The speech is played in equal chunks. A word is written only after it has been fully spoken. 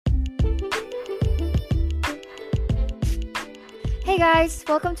Hey guys,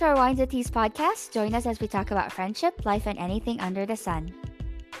 welcome to our Wines and Teas podcast. Join us as we talk about friendship, life, and anything under the sun.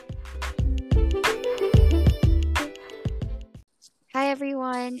 Hi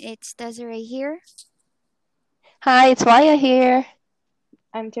everyone, it's Desiree here. Hi, it's Maya here.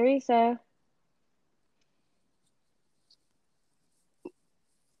 I'm Teresa.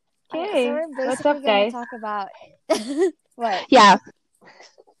 So Okay, we're what's basically up, gonna guys? talk about what? Yeah,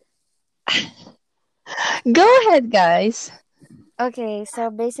 go ahead, guys. Okay,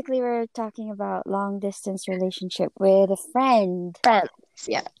 so basically we're talking about long distance relationship with a friend. Friends.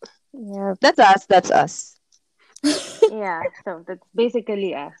 Yeah, Yep. that's us. That's us. Yeah, so that's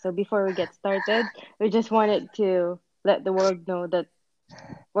basically us. So before we get started, we just wanted to let the world know that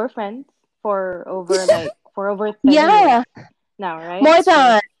we're friends for over 10 years Yeah, now, right? more So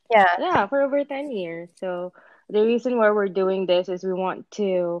than. Yeah, yeah, for over 10 years. So the reason why we're doing this is we want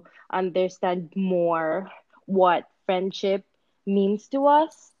to understand more what friendship means to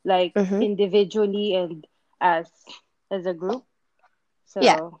us, like mm-hmm. individually and as as a group.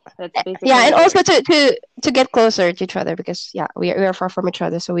 Yeah, So that's yeah, and basically it. also to get closer to each other because we are far from each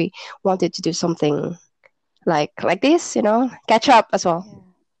other, so we wanted to do something like this, catch up as well.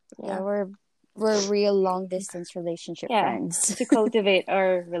 Yeah. Yeah, Yeah. we're real long distance relationship Yeah. friends. To cultivate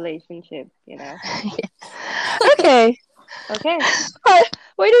our relationship. Okay, Okay.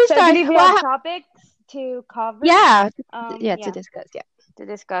 where do we So I start? believe we have topics to cover, Yeah, to yeah, discuss. Yeah. to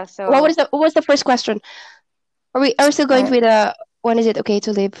discuss. What So was the first question? Are we still going Alright. with when is it okay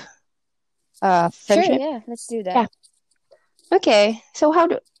to live Sure, friendship? yeah, let's do that. Yeah. Okay. So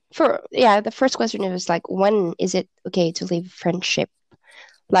the first question is like when is it okay to leave friendship?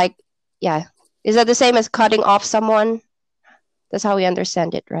 Like, yeah. Is that the same as cutting off someone? That's how we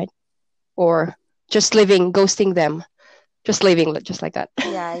understand it, right? Or just leaving, ghosting them, just leaving just like that.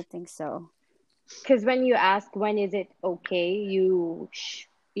 Yeah, I think so. because when you ask when is it okay, you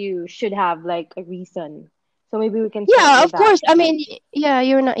should have like a reason. So maybe we can start Yeah, with of that. course. I mean, yeah,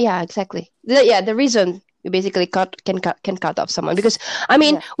 you're not. Yeah, exactly. The reason you basically can cut off someone because I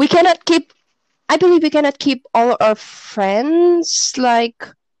mean Yeah. we cannot keep. I believe we cannot keep all our friends like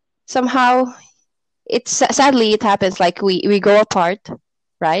somehow. It's sadly it happens like we go apart,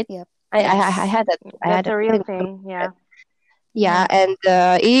 right? Yep. I Yes. had that. I had That's that a real feeling. thing. Yeah. Yeah, Mm-hmm.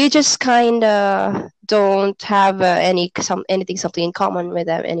 and you just kind of don't have anything something in common with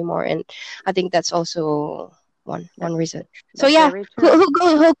them anymore, and I think that's also one That's reason. So that's yeah, very who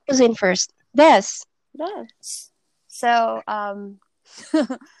true. who goes in first? Des. Yeah. So,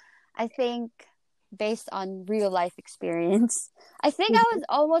 I think based on real life experience, I think I was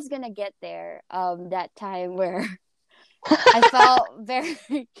almost gonna get there. That time where I felt very,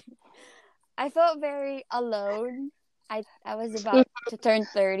 I felt very alone. I was about to turn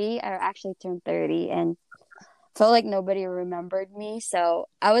 30. I actually turned 30 and felt like nobody remembered me. So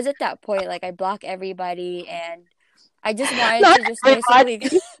I was at that point, like I block everybody and I just wanted Not to just basically,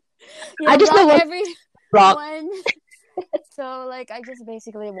 everybody. I yeah, just know block one block. everyone. So like I just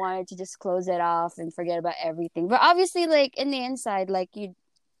basically wanted to just close it off and forget about everything. But obviously like in the inside like you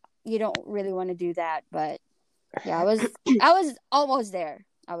don't really want to do that, but yeah, I was almost there,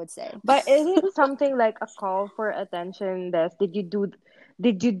 I would say. But is it something like a call for attention, Des? Did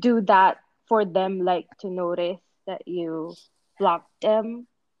you do that for them like to notice that you blocked them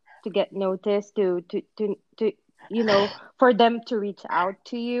to get noticed to for them to reach out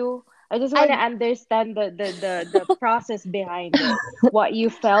to you? I just want to I understand the process behind it. What you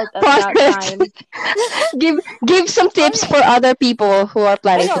felt at that Process. time. give give some tips for okay. other people who are I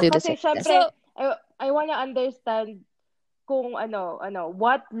planning to know do the same. kasi Yes. syempre So I want to understand kung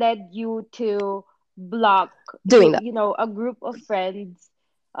what led you to block Doing that. a group of friends,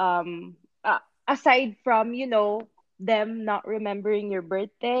 aside from them not remembering your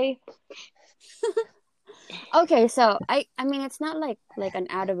birthday. okay, so I mean it's not like an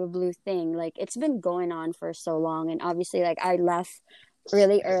out of a blue thing. Like it's been going on for so long and obviously like I left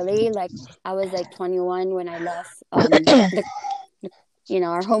really early. Like I was like 21 when I left the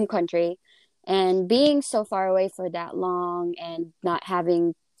our home country, and being so far away for that long and not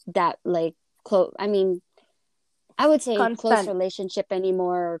having that like close, I mean I would say close Constant. relationship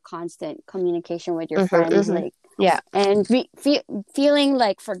anymore or constant communication with your Mm-hmm, friends, mm-hmm. like, Yeah. and feeling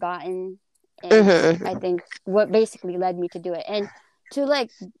like forgotten is, Mm-hmm, I mm-hmm. think, what basically led me to do it. And to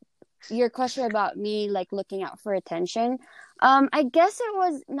like your question about me like looking out for attention, I guess it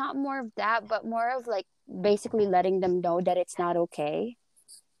was not more of that but more of like basically letting them know that it's not okay,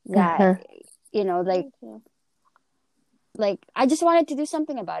 that Uh-huh. like Okay. like I just wanted to do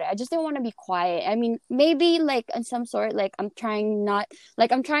something about it. I just didn't want to be quiet. I mean, maybe like in some sort, like I'm trying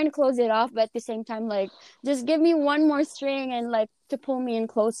to close it off, but at the same time, like just give me one more string and like to pull me in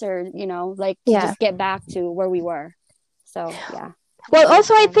closer, like to Yeah. just get back to where we were. So yeah. Well,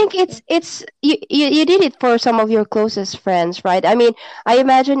 also I Understand. think it's you did it for some of your closest friends, right? I mean, I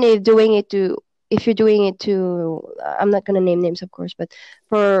imagine if you're doing it to I'm not gonna name names, of course, but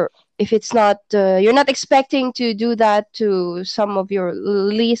for if it's not you're not expecting to do that to some of your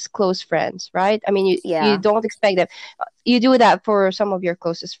least close friends, right? I mean, you Yeah. don't expect them. You do that for some of your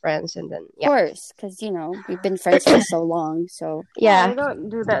closest friends, and then Of course, because we've been friends for so long. So Yeah, yeah, I don't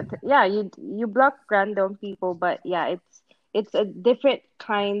do that. Yeah, you block random people, but yeah, it's a different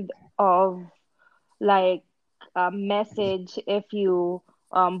kind of like message if you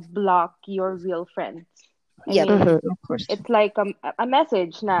block your real friends. I yep. mean, of course, it's like a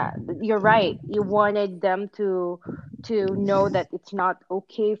message na you're right. You wanted them to know that it's not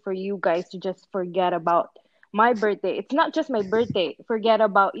okay for you guys to just forget about my birthday. It's not just my birthday. Forget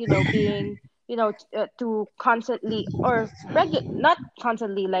about, being, to constantly or not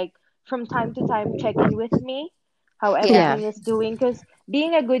constantly, like from time to time check in with me, how Yeah. yeah, everything is doing. Because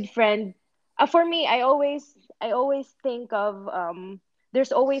being a good friend, for me, I always think of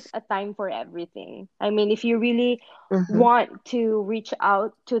there's always a time for everything. I mean, if you really hmm want to reach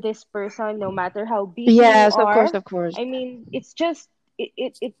out to this person, no matter how busy you yes, are, of course, I mean, it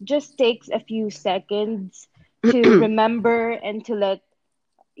just takes a few seconds to remember and to let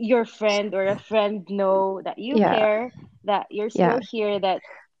your friend or a friend know that you yeah, care, that you're yeah. still here, that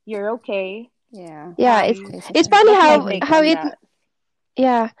you're okay. Yeah. Yeah, it's Basically. funny That's my how take how on it that.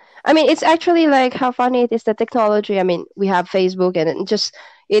 yeah. I mean, it's actually like how funny it is the technology. I mean, we have Facebook and it just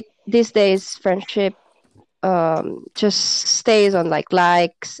it these days friendship just stays on like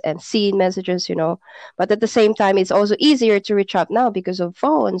likes and seen messages, But at the same time, it's also easier to reach out now because of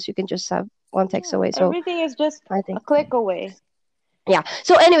phones. You can just have one text Yeah, away. So everything is just I a think click away. yeah.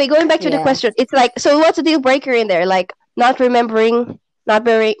 So anyway, going back to the Yeah. question, it's like so what's the deal breaker in there? Like not remembering, not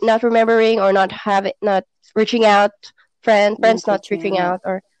remembering or not reaching out, friends Not not reaching reaching out. out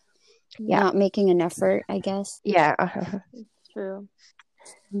or yeah. Not making an effort, I guess. Yeah. True.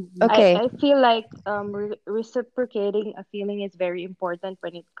 Mhm. I, Okay. I feel like reciprocating a feeling is very important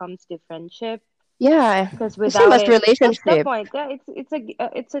when it comes to friendship. Yeah. Because The same without as it, what's the relationship. point? Yeah,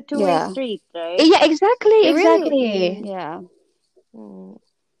 it's a two-way Yeah. street, right? Yeah, exactly, It really, exactly. yeah. Mm.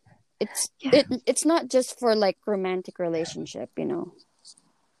 Yeah. It's not just for like romantic relationship. Yeah,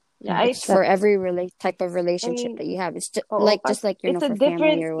 Yeah, It's that for every type of I relationship mean, that you have. It's just oo, like 'cause it's a for family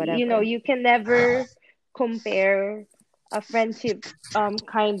different, or whatever. you can never compare a friendship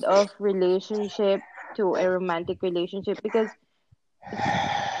kind of relationship to a romantic relationship because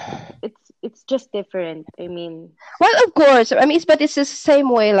it's it's just different. I mean, well, of course. I mean, but it's the same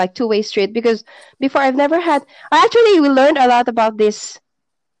way, like two-way street. Because before, I've never had. We learned a lot about this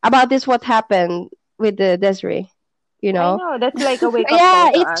what happened with the Desiree. You I know. know that's like a wake up Yeah,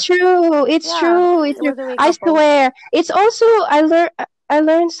 call to it's us. true. It's Yeah, true. It's it true. was a wake I up call. swear. It's also I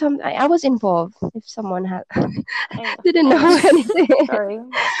learned some. I was involved. If someone had didn't I know. know anything. Sorry.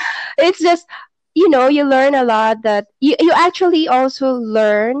 It's just you learn a lot that you actually also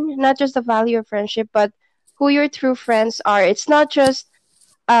learn not just the value of friendship but who your true friends are. It's not just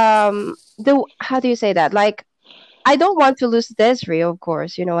the how do you say that, like I don't want to lose Desiree, of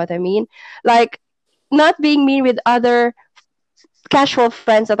course, you know what I mean, like not being mean with other casual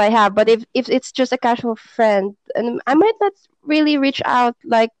friends that I have, but if it's just a casual friend and I might not really reach out,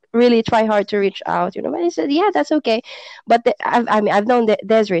 like really try hard to reach out, but I said yeah, that's okay. But I've known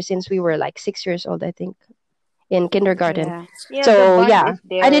Desiree since we were like 6 years old, I think, in kindergarten. Yeah. Yeah, the So bond yeah, is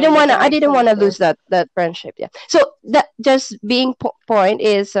there, the I didn't connection want is to there. lose that friendship. Yeah. So that just being point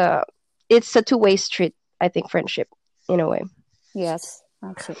is it's a two-way street, I think, friendship in a way. Yes.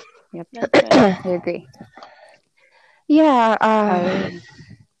 Absolutely. Yep. That's right. I agree. Yeah. Um.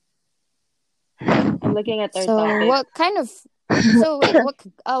 I'm looking at our So topic. what kind of? So wait.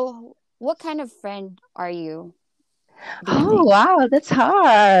 What kind of friend are you? Do you Oh think? wow, that's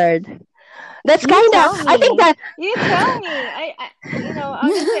hard. That's You kind of, tell I think me. that You tell me.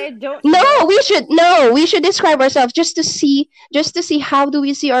 Honestly, I don't no, know. we should describe ourselves just to see how do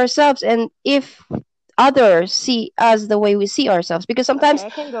we see ourselves and if others see us the way we see ourselves, because Okay, sometimes I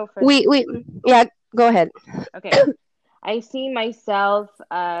can go first. we yeah, go ahead. Okay. I see myself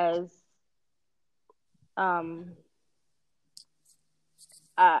as um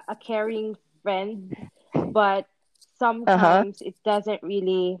a caring friend, but Uh-huh. sometimes it doesn't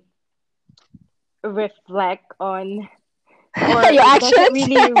really reflect on, or Your it doesn't actions.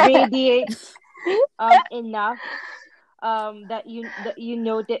 really radiate enough that you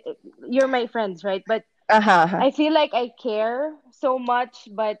know that you're my friends, right? But Uh-huh. I feel like I care so much,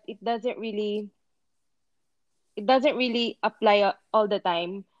 but it doesn't really apply all the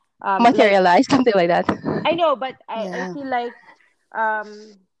time. Like Materialize, something like that. I know, but I Yeah. feel like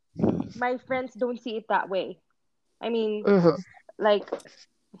um my friends don't see it that way. I mean, Mm-hmm. like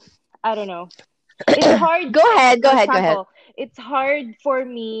I don't know. It's hard. Go ahead, go For ahead, go ahead. example, it's hard for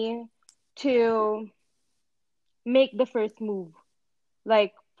me to make the first move.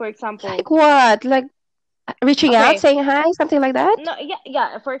 Like for example, Like what? Like reaching out, okay, saying hi, something like that? no, yeah,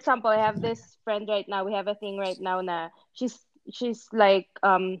 yeah. For example, I have this friend right now. We have a thing right now na she's like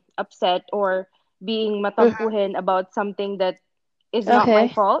upset or being Mm-hmm. matampuhin about something that is not my Okay.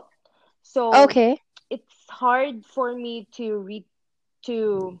 fault. So Okay. it's hard for me to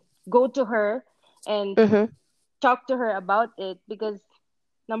go to her and Mm-hmm. talk to her about it because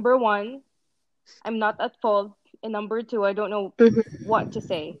number one, I'm not at fault, and number two, I don't know Mm-hmm. what to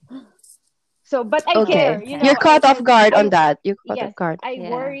say. So, but I Okay. care, Okay. You're caught off guard on I that. You're caught yes, off guard. I Yeah.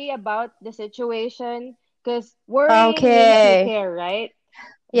 worry about the situation because worrying means you Okay. care, right?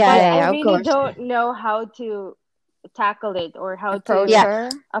 Yeah, But yeah, Yeah. I yeah, of really course. don't know how to tackle it or how Approach Yeah. to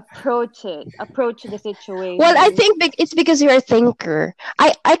her. approach the Well, I situation. think it's because you're a thinker.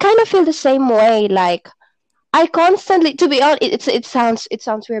 I kind of feel the same way. Like I constantly, to be honest, it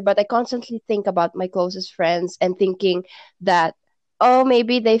sounds weird, but I constantly think about my closest friends and thinking that, oh,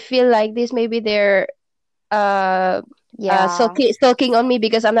 maybe they feel like this, maybe they're uh Yeah. sulking on me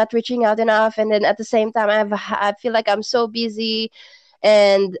because I'm not reaching out enough, and then at the same time I feel like I'm so busy,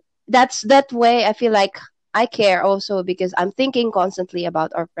 and that's that way I feel like I care also because I'm thinking constantly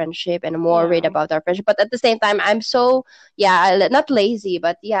about our friendship and I'm worried Yeah, about our friendship, but at the same time I'm so, yeah, not lazy,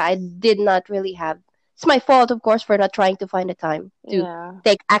 but yeah, I did not really have, it's my fault of course for not trying to find the time to yeah,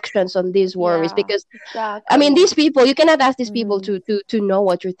 take actions on these worries, Yeah. because I mean, exactly. these people, you cannot ask these people Mm. to know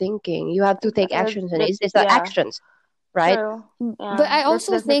what you're thinking. You have to take Exactly. actions, and That's it's the yeah, actions, right? true. But Yeah, I that's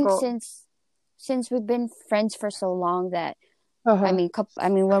also think difficult. since we've been friends for so long that Uh-huh. I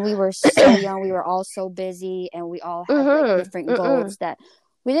mean, when we were so young, we were all so busy, and we all had like Mm-hmm. different Mm-mm. goals that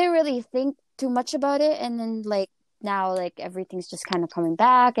we didn't really think too much about it. And then like now, like everything's just kind of coming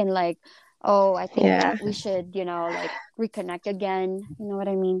back, and like, oh, I think Yeah. we should, like reconnect again. You know what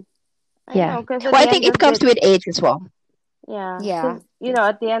I mean? I Yeah. know, because at Well, I the think end it of comes the with age as well. yeah, Yeah. because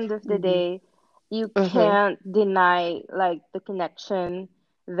at the end of the Mm-hmm. day, you Mm-hmm. can't deny like the connection,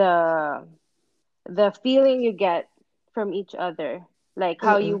 the the feeling you get from each other, like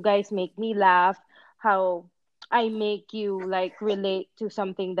how you Mm-mm. guys make me laugh, how I make you like relate to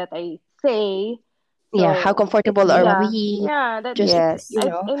something that I say. Yeah. How So it's comfortable are yeah, we? yeah, that Just, it's Yes.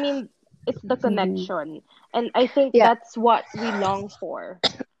 I mean it's the Mm-hmm. connection, and I think yeah. that's what we long for.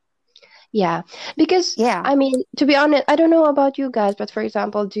 Yeah. Because, Yeah. I mean, to be honest, I don't know about you guys, but for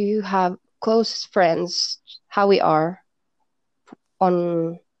example, do you have close friends how we are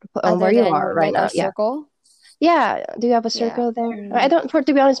on Other where you than are right like our now? Yeah. circle. Yeah. Do you have a Yeah. circle there? I Mm. don't. For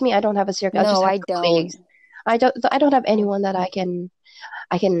to be honest, me, I don't have a circle. I just No, have I colleagues. don't. I don't have Mm. anyone that I can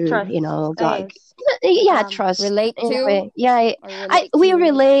Trust like, is yeah, trust Relate in a to way. Yeah, or I relate we to.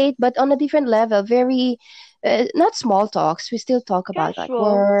 relate, but on a different level. Very, not small talks. We still talk about like casual,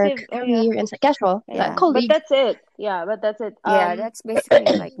 work, civ oh yeah, career, and casual, like Yeah. but colleagues. that's it. Yeah, but that's it. Yeah, that's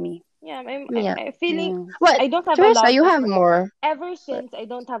basically like me. Yeah, Yeah. I feeling Yeah. I But don't have a Teresa, lot you of have more. ever since I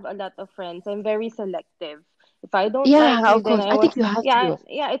don't have a lot of friends. I'm very selective. If I don't like Yeah, you, of then course. I I will. think you have Yeah, to.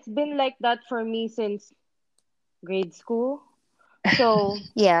 yeah. It's been like that for me since grade school. So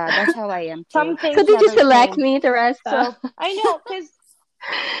Yeah, that's how I am some too. So things did you never select change. me, Teresa? So I know, cause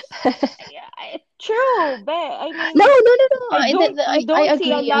yeah, true. But I No, mean, no, no, no. you I don't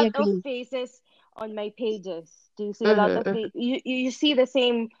see a agree. I lot of agree. faces on my pages. Do you see a lot Mm-hmm, of mm-hmm. you see the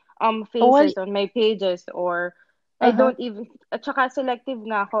same Well, faces on my pages, or I uh-huh. don't even at saka selective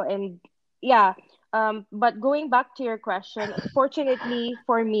nga ako, and yeah, but going back to your question, fortunately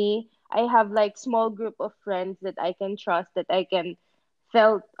for me, I have like small group of friends that I can trust, that I can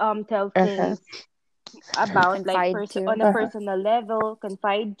tell Uh-huh. things about, like Confide to. on a Uh-huh. personal level,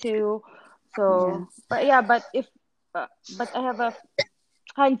 confide to. Yeah. So but yeah, but I have a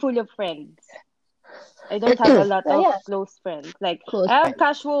handful of friends. I don't have a lot Oh, of yeah, close friends. Like close I have friends.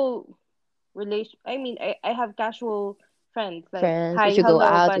 casual relation. I mean, I have casual friends like Friends, hi, if you go hello,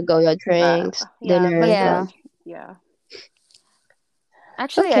 out, you but go your drinks, yeah, but dinners, Yeah. lunch. yeah,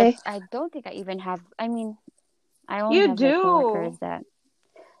 Actually, Okay. I don't think I even have. I mean, I only you have like do. coworkers that.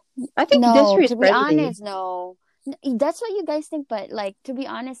 I think this No, is to be friendly. honest, no. That's what you guys think, but like to be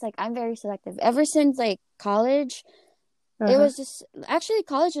honest, like I'm very selective. Ever since like college, it Uh-huh. was just actually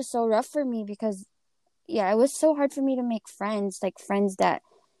college was so rough for me because yeah, it was so hard for me to make friends, like friends that,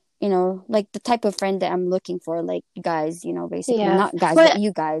 like the type of friend that I'm looking for, like guys, basically Yeah. not guys, Well, but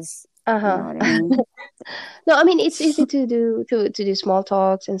you guys, you know uh-huh. what I mean? No, I mean it's easy to do small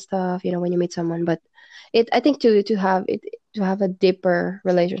talks and stuff, when you meet someone, but I think to have a deeper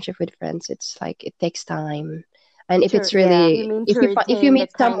relationship with friends, it's like it takes time. And if it's Yeah, really you mean if to if you retain the meet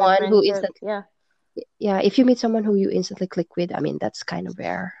kind of someone who friendship? instant Yeah, yeah, if you meet someone who you instantly click with, I mean that's kind of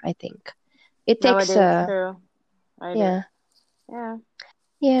rare, I think. It takes nowadays, true. I do. yeah, Yeah.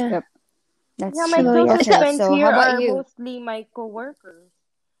 yeah. Yep, Yeah, that's my So true. yeah, closest so Okay, friends so how here about are you? mostly my coworkers.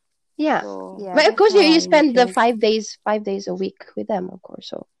 yeah. So, Yeah, But of that's course how you I am spend the too. 5 days a week with them, of course.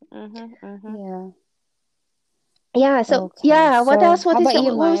 So mhm, mhm. Yeah. yeah, so Okay, yeah, what so else? how about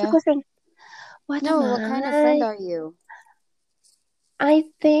you, What was the Maya? question? What am No, what kind of friend I? are you? I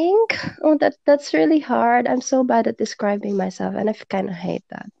think that's really hard. I'm so bad at describing myself, and I kind of hate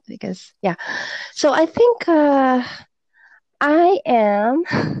that because yeah. So I think I am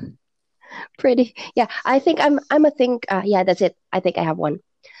pretty. Yeah, I think I'm a think. Yeah, that's it. I think I have one.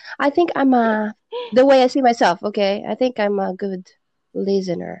 I think I'm a the way I see myself. Okay, I think I'm a good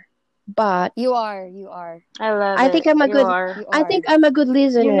listener, but You are, you are, I love I think it. I'm a You good. are. you I think are. I'm a good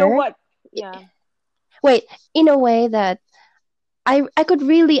You know listener. what? Yeah. Wait, in a way that I could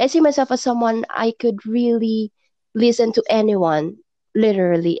really I see myself as someone I could really listen to anyone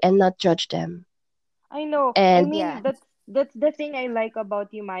literally and not judge them. I know. I And Yeah. mean, that's the thing I like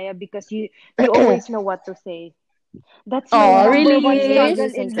about you, Maya, because you always know what to say. That's my oh, Yeah, number one you really really? do struggle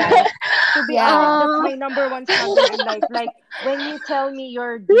say in so. life. To be honest, Yeah. that's Oh. my number one struggle in life. Like when you tell me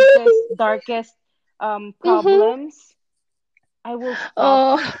your deepest, darkest Mhm. problems, I will stop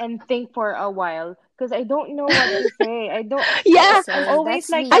Oh. and think for a while because I don't know what to say. I don't. Yeah, I'm Same. always That's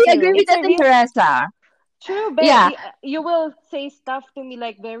like me I that. agree too. with It's that a in real Teresa. true, but Yeah. you will say stuff to me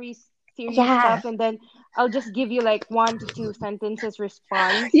like very serious Yeah. stuff, and then I'll just give you like 1 to 2 sentences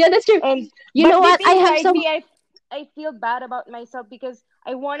response. Yeah, that's true. And You but know deep what? I have inside some me, I feel bad about myself because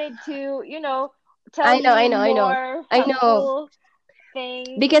I wanted to, tell I know, I you know, I know. more I know. helpful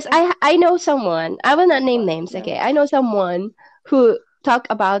things. Because I know someone. I will not name names, Yeah. okay? I know someone who talk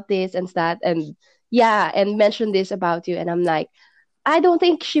about this and that and yeah, and mention this about you and I'm like, I don't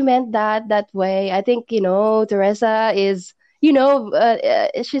think she meant that way. I think, Teresa is,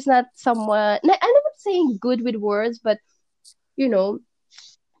 she's not someone I'm not saying good with words, but you know,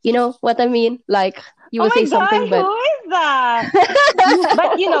 you know what I mean? Like you Oh will say my something God, but who is that?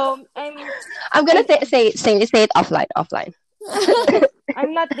 But I'm gonna I say it offline, offline. yes,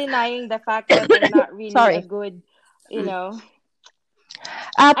 I'm not denying the fact that I'm not really a Sorry. good, you Mm. know,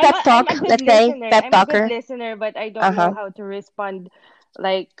 Pep I'm talk, a good let's say listener. pep I'm a good talker. listener, but I don't know Uh-huh. how to respond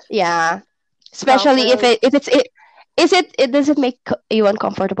like Yeah. Especially proper. if it's it is it does it make you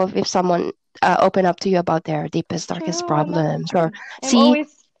uncomfortable if someone open up to you about their deepest darkest True, I'm not. problems or I'm see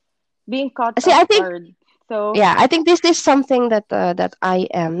always being caught see off I think guard. So yeah I think this is something that I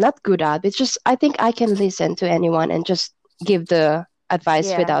am not good at. It's just I think I can listen to anyone and just give the advice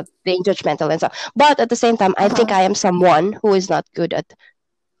Yeah. without being judgmental and stuff. But at the same time, I think Uh-huh. I am someone who is not good at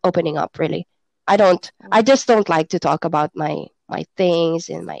opening up. Really, I mm, just don't like to talk about my things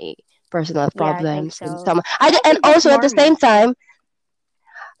and my personal Yeah, I think problems and so. some. I And think that's also at the same normal. time,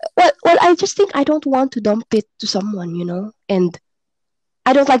 well, I just think I don't want to dump it to someone, and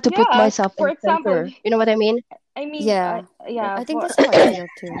I don't like to put Yeah, myself for in example, center. You know what I mean? I mean, Yeah. yeah, I think for that's how I feel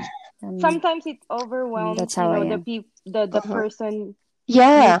too. Um, sometimes it overwhelms, that's how I the am. the Uh-huh. person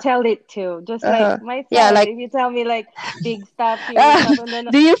you Yeah. tell it to. Just like Uh-huh. Yeah. myself, Like, if you tell me like big stuff, serious stuff, and then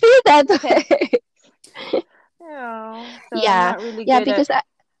do you feel that te- way? so I'm Yeah. not really Yeah. good at Because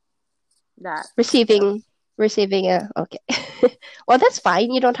that. So receiving a okay. Well, that's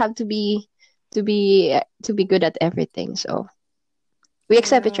fine. You don't have to be good at everything. So we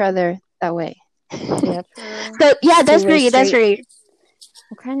accept each mm, other that way. Yep. true. So yeah, It's that's two-way three. That's street. three.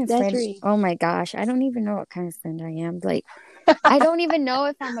 What kind of That's friend? three. Oh my gosh, I don't even know what kind of friend I am. Like, I don't even know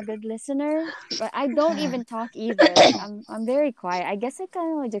if I'm a good listener, but I don't even talk either. Like, I'm very quiet. I guess I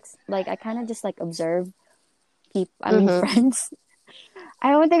kind of just like observe people. I mean, Mm-hmm. friends.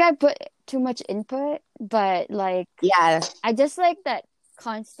 I don't think I put too much input, but like, Yeah. I just like that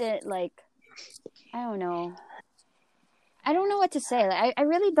constant like, I don't know. I don't know what to say. Like, I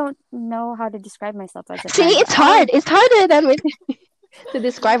really don't know how to describe myself as a See, friend, but it's hard. It's harder than we to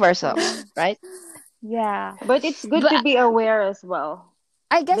describe ourselves, right? yeah. But it's good But to be aware as well,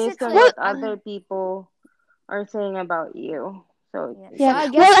 I guess based it's on like Well, what other people are saying about you. So yeah. So yeah. I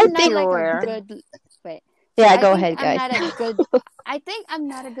Well, guess I I'm keep not think. you like a aware. good wait. So Yeah. Go ahead, guys. I think I'm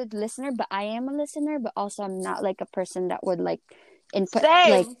not a good listener, but I am a listener, but also I'm not like a person that would like input,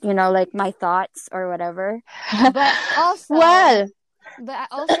 like, Same. like my thoughts or whatever. But also, Well, but I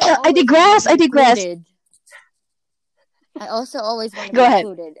also I always want to digress. be I digress. included. I also always want to Go be ahead.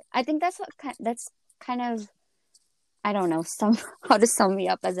 included. I think that's kind of, I don't know, some how to sum me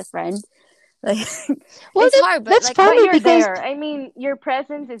up as a friend. Like, Well, it's hard, but that's like, But funny you're because there. I mean, your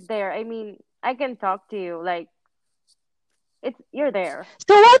presence is there. I mean, I can talk to you. Like, you're there.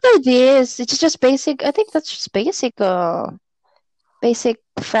 so what are these? It's just basic. I think that's just basic. Basic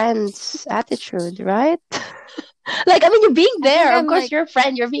friends attitude, right? Like, I mean, you're being I think there. Of I'm course, like, you're a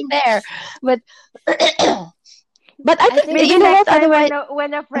friend. You're being there, but but I I think think Maybe you I'm know next what? time Otherwise,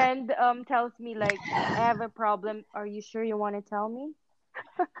 when a friend tells me like I have a problem, are you sure you want to tell me?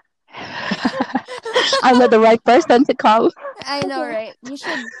 I'm not the right person to call. I know, right? You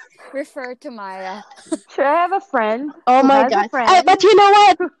should refer to Maya. Sure, I have a friend Oh who my has a god! friend. But you know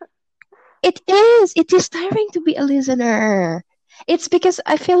what? It is. It is tiring to be a listener. It's because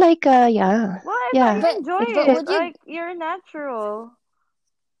I feel like, yeah, Well, I thought yeah. you But enjoy It but is. it. would you Like you're natural.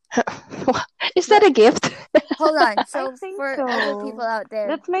 Is that but a gift? hold on. I So think for other people so. out there,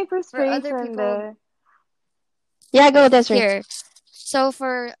 That's my for other frustration people, there. Yeah, go, Desiree. here. So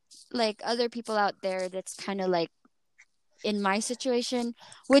for like other people out there that's kind of like in my situation,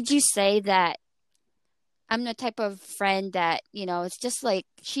 would you say that I'm the type of friend that, it's just like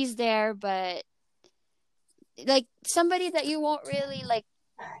she's there, but like somebody that you won't really like,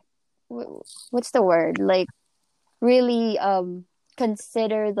 what's the word? Like really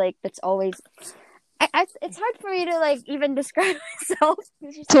consider, like that's always, it's hard for me to like even describe myself.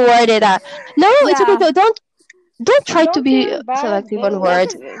 It's just To like, word it out. No, it's okay. yeah. Don't try to Don't be feel bad. selective on That's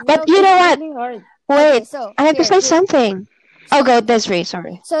words. But you Okay. it's know what? really hard. Okay, Wait, so I have to here, say here. something. Oh, So go, okay. Desiree.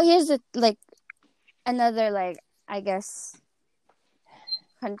 Sorry. So here's the like another like, I guess,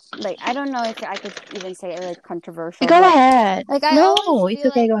 like I don't know if I could even say it like controversial, Go but ahead. like I always No, it's feel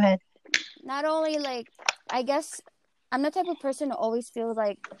okay. like Go ahead. not only like, I guess I'm the type of person who always feels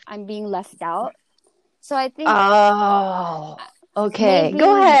like I'm being left out. So I think Oh, okay.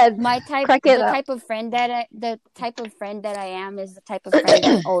 Go maybe ahead. my type, Crack it up. the type of friend that I am is the type of friend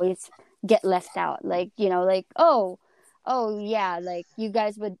that always get left out. Like, like, oh yeah, like you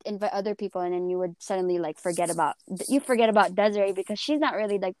guys would invite other people and then you would suddenly like forget about Desiree because she's not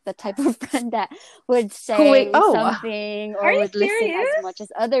really like the type of friend that would Who wait? say Oh, something Are or you would listen as much serious?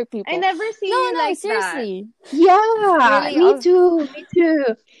 as other I people. never No, seen you no, like that. seriously. yeah. Really? Me too. Me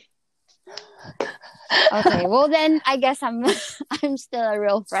too. Okay. Well then I guess I'm I'm still a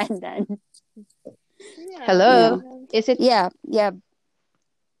real friend then. Yeah, You Hello. know. yeah. Is it Yeah, yeah.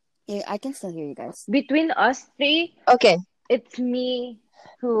 Yeah, I can still hear you guys. Between us three, okay? it's me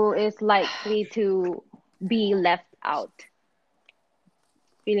who is likely to be left out.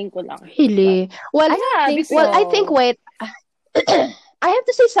 Feeling ko lang. But Really? I Well, don't yeah, think well. I so. think. because Wait. I have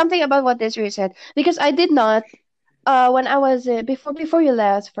to say something about what Desiree said because I did not. When I was before you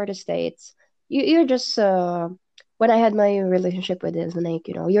left for the States, you're just when I had my relationship with this, like,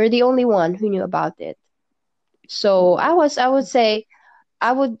 you're the only one who knew about it. So I would say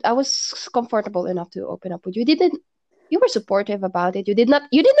I was comfortable enough to open up with you. You were supportive about it. You did not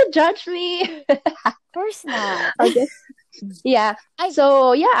judge me. Of course not. Okay. Yeah. I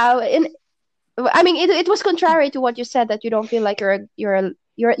So yeah, I mean, it was contrary to what you said that you don't feel like you're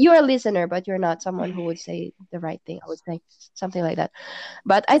a listener, but you're not someone who would say the right thing. I would say something like that.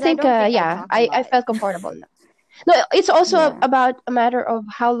 But I because I think, don't think I yeah, talk a I lot. felt comfortable enough. No, it's also Yeah. about a matter of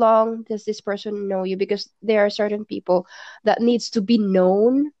how long does this person know you, because there are certain people that needs to be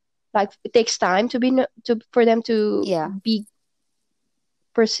known. Like it takes time to for them to Yeah. be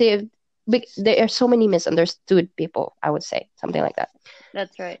perceived. There are so many misunderstood people. I would say something like that.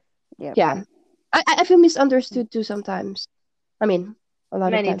 that's right. Yep. Yeah, I feel misunderstood too sometimes. I mean, a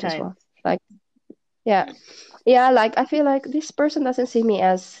lot of Many times as times. well. Like, yeah, yeah, like I feel like this person doesn't see me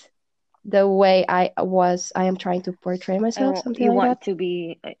as the way I am trying to portray myself, something You like that. want to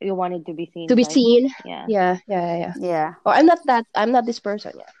be you wanted to be To seen be like seen. yeah. Yeah, yeah, yeah, yeah. Yeah. Or I'm not this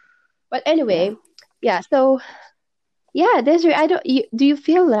person, yeah. But Yeah. anyway, yeah, so yeah, Desiree, do you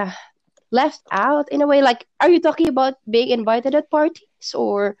feel left out in a way? Like, are you talking about being invited at parties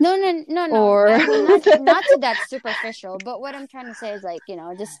No, no, no, no. or I mean, not to that superficial, but what I'm trying to say is like,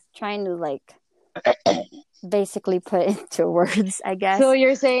 just trying to like basically put into words, I So guess.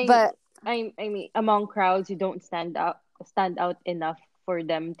 you're saying But I mean among crowds you don't stand out enough for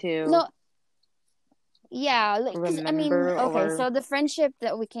them to no, yeah, like, cause I mean, remember okay, or so the friendship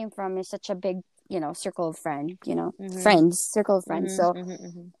that we came from is such a big, circle of mhm friends, circle of friends. mhm So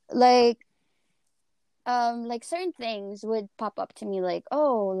mhm like, like certain things would pop up to me like,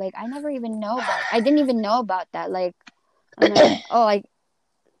 oh, like I didn't even know about that. Like, and then like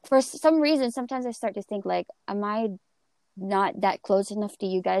for some reason sometimes I start to think like, am I not that close enough to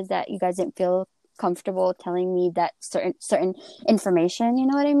you guys that you guys didn't feel comfortable telling me that certain information? You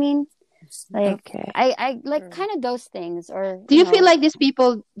know what I mean? Like Okay. I like Mm. kind of those things, or Do you feel like these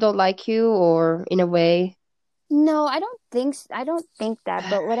people don't like you, or in a way? no, I don't think that.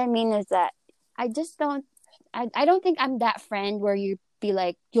 But what I mean is that I just don't. I don't think I'm that friend where you be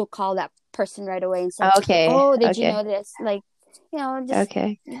like you'll call that person right away and say, Okay. "Oh, did you Okay. know this?" Like, just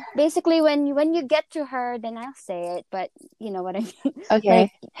Okay. basically when you get to her, then I'll say it. But you know what I mean? Like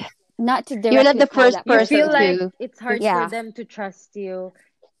Okay. not to You're not directly the call first that You person feel person out. like to. it's hard for Yeah. them to trust you.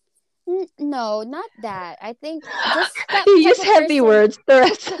 No, not that. I think just that You type use of heavy person. words,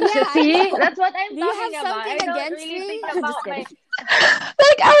 Taurus. Yeah, I See, know. that's what I'm Do you talking have about. something I don't against really me? think I'm about just kidding. my.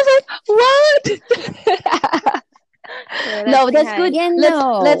 Like I was like, what? Yeah, that's No, that's good. behind. Yeah, Let's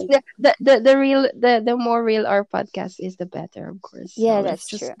no. the real the more real our podcast is, the better, of course. So Yeah, let's that's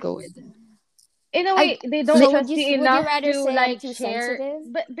just true. go with it. In a I way, they don't so Li- trust you would you enough rather to say I'm like too share,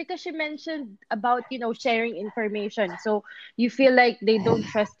 sensitive? but because she mentioned about sharing information, so you feel like they don't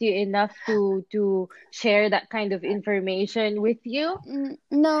trust you enough to share that kind of information with you.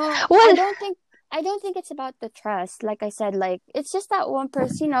 No, Well, I don't think it's about the trust. Like I said, like it's just that one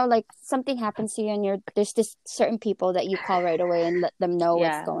person, like something happens to you and there's this certain people that you call right away and let them know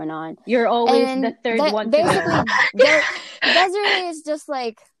what's Yeah, going on. you're always the And third that one to know. basically Desiree is just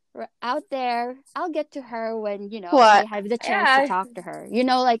like out there. I'll get to her when, I what? have the chance to Yeah, talk to her.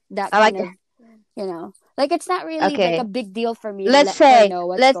 Like that I like kind of, like it's not really like a okay. big deal for me to Let's let her say know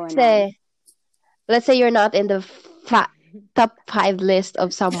what's let's going on. say let's say you're not in the top 5 list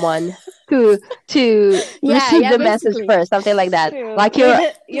of someone to Yeah, receive yeah, the message basically. first, something like that. true. Like you're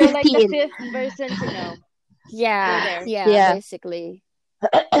You're like the 15. fifth person to know. You're Yeah, there. yeah, Yeah. basically.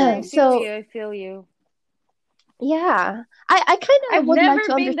 Yeah, I feel So you. I feel you. yeah, I kind I've of would like never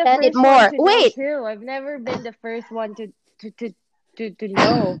to been the understand it first one more. to know Wait, too. I've never been the first one to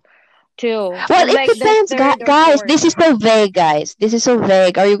know too. well, I'm it like the depends, third or guys. fourth. This is so vague, guys. This is so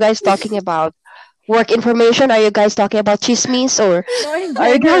vague. Are you guys talking about work information? Are you guys talking about chismes, or No, in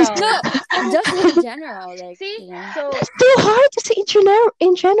are you guys? general. No, just in general, like, See, so That's too hard to say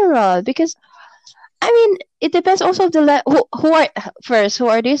in general, because I mean, it depends also of the who are first. Who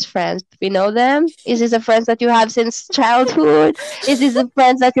are these friends? We know them. Is this the friends that you have since childhood? Is this the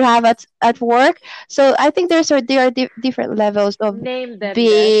friends that you have at work? So I think there are different levels of name them, Des.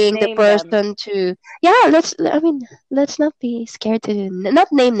 being the Name them. person to. Yeah, let's not be scared to not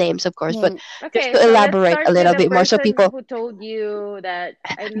name names, of course, but name. just Okay, to so let's elaborate a start with little the bit more so person people. who told you that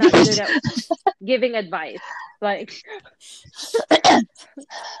I'm not good at giving advice. Like,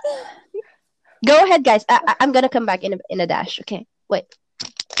 Go ahead, guys. I'm gonna come back in a dash. Okay, wait.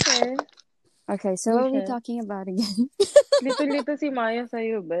 okay, Okay, so go what are we ahead. talking about again? Lito-lito si Maya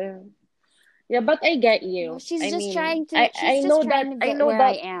sa'yo, ba? Yeah, but I get No, you. she's I just mean, trying to. She's I just know trying that to get where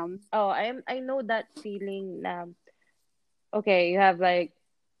I am. oh, I know that feeling okay, you have like,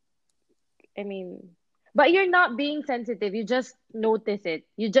 I mean, but you're not being sensitive. You just notice it.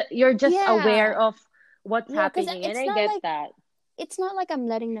 You're just aware Yeah, of what's yeah, because happening, and I get that. it's not like I'm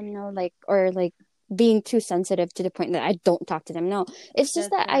letting them know, like, or like being too sensitive to the point that I don't talk to them. No, it's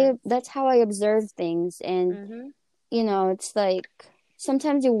just That's that right. that's how I observe things, and Mm-hmm. it's like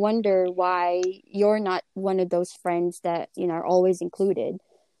sometimes you wonder why you're not one of those friends that are always included.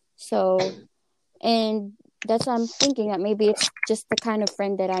 So, and that's why I'm thinking that maybe it's just the kind of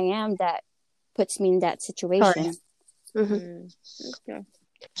friend that I am that puts me in that Sorry. situation. Hmm. Mm. Okay.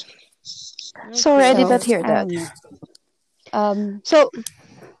 Sorry, I Okay. did So not hear I that. don't know. So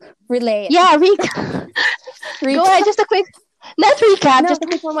Relay it. yeah, go ahead. Recap. Just a quick, not recap. No. Just a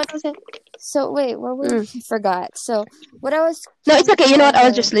quick one. What was it? So wait, what was Mm. I forgot? So what I was No, it's trying to okay. You know tell what? I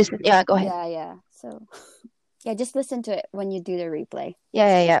was her. just listening. Yeah, go ahead. Yeah, yeah. So yeah, just listen to it when you do the replay.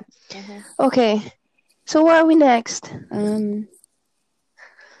 Yeah. Mm-hmm. Okay. So where are we next?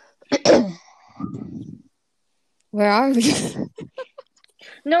 Where are we?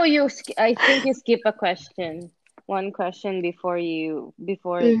 No, I think you skip a question. One question before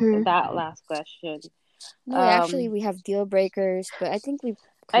Mm-hmm. that last question. No, actually, Um, we have deal breakers, but I think we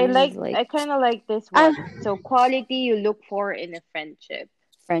kind of like I kind of like this Ah, one. So quality you look for in a friendship.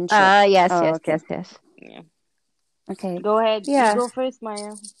 friendship. yes, Oh, yes, okay. yes, yes. Yeah. Okay. Go ahead. You Yeah. go first,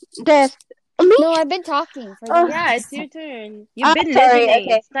 Maya. There's me. No, I've been talking for the Oh, Yeah, it's longest your time. turn. You've been sorry. listening.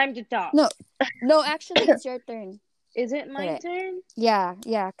 Okay. It's time to talk. No, no, actually, it's your turn Is it my today. turn? Yeah,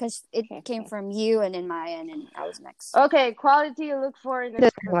 because it Okay. came from you and then Maya, and then I was next. Okay, quality you look for in a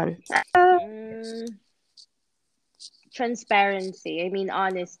This one. transparency. I mean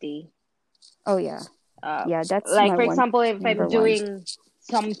honesty. Oh yeah. uh, Yeah, that's like my for one example, if I'm number one. doing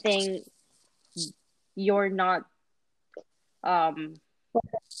something you're not um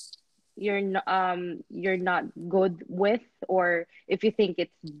you're not good with, or if you think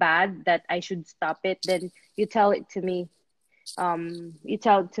it's bad that I should stop it, then you tell it to me. You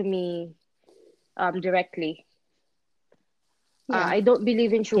tell it to me directly. Yeah. I don't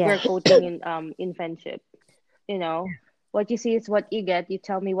believe in Yeah. sugarcoating in friendship. You know, what you see is what you get. You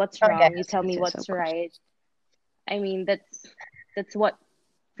tell me what's Oh wrong. You yes, tell yes, me yes, of what's course. right. I mean, that's what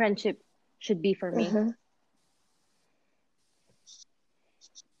friendship should be for me. Mm-hmm.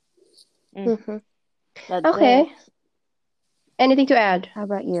 Mm, Mm-hmm. that's it. Okay. Anything to add? How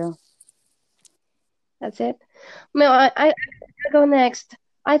about you? That's it. No, I go next.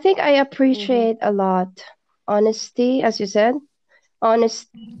 I think I Mm-hmm. appreciate a lot honesty, as you said,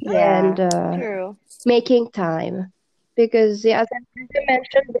 honesty and Yeah. True. making time, because yeah,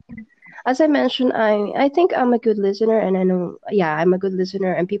 as I mentioned, I think I'm a good listener, and I know, yeah, I'm a good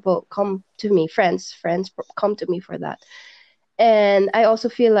listener, and people come to me, friends come to me for that, and I also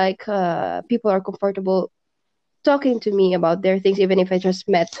feel like people are comfortable talking to me about their things, even if I just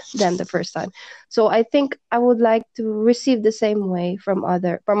met them the first time. So I think I would like to receive the same way from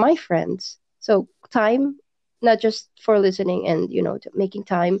my friends. So time, not just for listening and making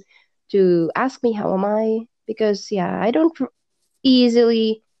time to ask me how am I, because yeah, I don't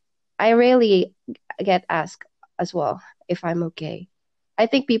easily, I rarely get asked as well if I'm okay. I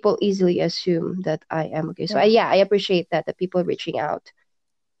think people easily assume that I am okay. So Yeah. I appreciate that the people reaching out,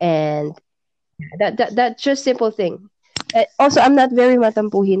 and that just simple thing. Also, I'm not very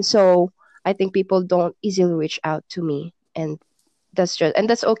matampuhin, so I think people don't easily reach out to me, and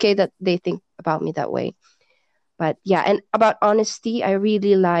that's okay that they think about me that way. But yeah, and about honesty, I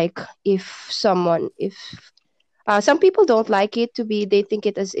really like if someone if some people don't like it to be, they think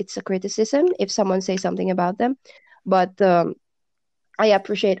it as it's a criticism if someone says something about them, but I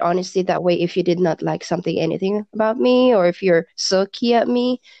appreciate honesty that way. If you did not like something, anything about me, or if you're sulky at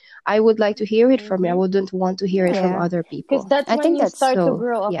me, I would like to hear it from you. I Mm-hmm. wouldn't want to hear it from Yeah. other Because people. that's I when think you that's start to So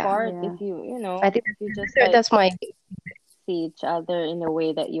grow yeah, apart. yeah. If I if think you just like that's my. see each other in a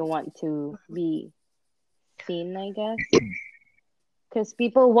way that you want to be seen, I guess. Because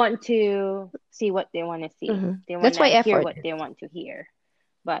people want to see what they want to see. Mhm. They want That's my to hear effort. what they want to hear.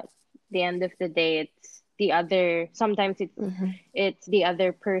 But the end of the day, it's the other. Sometimes Hmm. it's the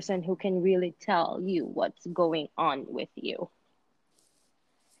other person who can really tell you what's going on with you.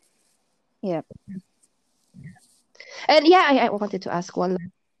 Yeah. And yeah, I wanted to ask one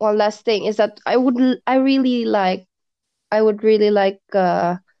last thing, is that I would really like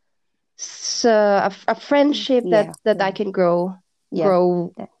a friendship Yeah. that Go I ahead. can grow Yeah.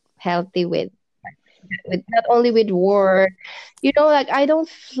 grow That- healthy with not only with work,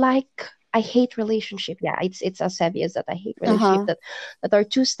 like I hate relationship. Yeah, it's as heavy as that. I hate relationship Uh-huh. that are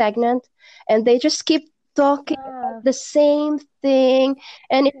too stagnant, and they just keep talking about Ah, the same thing.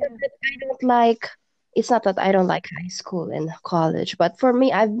 And yeah. it's not that I don't like high school and college, but for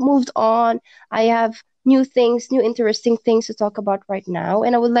me, I've moved on. I have new interesting things to talk about right now,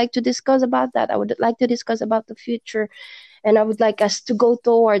 and I would like to discuss about that. I would like to discuss about the future, and I would like us to go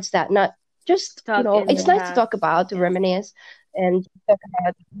towards that, not just, Stuck in the it's Yeah. nice to past. talk about, to Yeah. reminisce and talk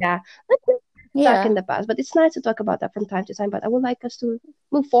about, yeah, let's not stuck in Yeah. the past, but it's nice to talk about that from time to time. But I would like us to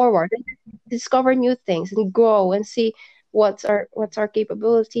move forward and discover new things and grow and see what's our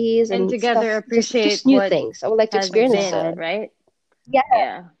capabilities And and together stuff, appreciate just new what things. I would like to has experience been, that. Exactly. right? Yeah,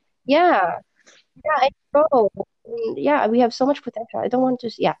 Yeah. yeah, yeah, I know. Yeah, we have so much potential. I don't want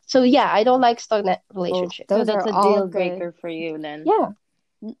to, yeah. So yeah, I don't like stagnant Well, relationship. So those that's are a all deal good. breaker for you then. Yeah,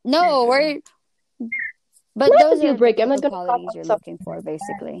 No, we're but not a those deal are the breaker. I'm not typical gonna talk qualities about you're some looking for,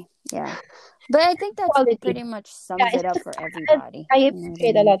 basically. Yeah. But I think that's quality. pretty much Yeah, sums it's it up just for and everybody. I You know what I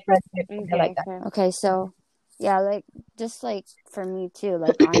appreciate a mean? lot friendship. I like Okay, that. okay. Okay, so yeah, like just like for me too,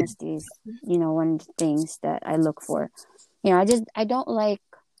 like honesty is, one of the things that I look for. I don't like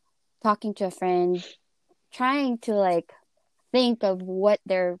talking to a friend, trying to like think of what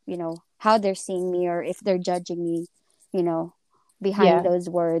they're, how they're seeing me or if they're judging me, you know, behind Yeah. those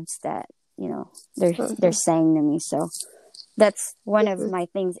words that, they're Hmm. saying to me. So that's one of Hmm. my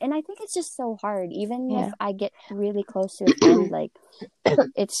things. And I think it's just so hard even if Yeah. I get really close to a friend, like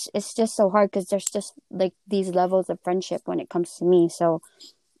it's just so hard because there's just like these levels of friendship when it comes to me. So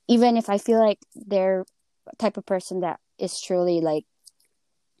even if I feel like they're a type of person that is truly like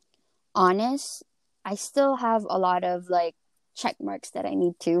honest, I still have a lot of like check marks that I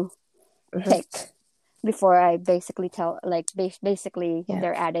need to Hmm. pick before I basically tell like basically Yeah.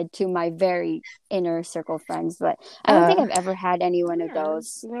 they're added to my very inner circle of friends. But I don't think Uh. I've ever had any one of Yeah,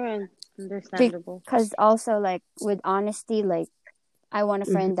 those very understandable. because also like with honesty, like I want a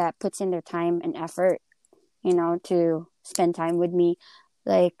Mhm. friend that puts in their time and effort, to spend time with me.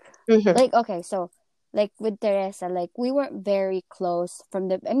 Like Mhm. like okay, so like with Teresa, like we weren't very close from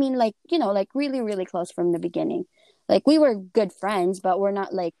the I mean like, like really, really close from the beginning. Like we were good friends, but we're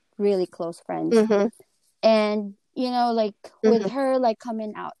not like really close friends. Mhm. And like with Mhm. her like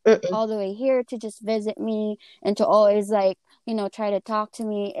coming out Mm-mm. all the way here to just visit me and to always like, try to talk to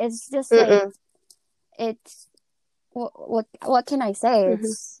me, it's just like Mm-mm. it's what can I say? Mhm.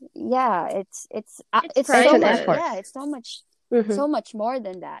 It's yeah, It's it's It's so an much. effort. priceless. Yeah, it's Mhm. so much more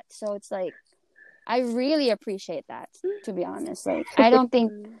than that. So it's like I really appreciate that, to be honest. Like I don't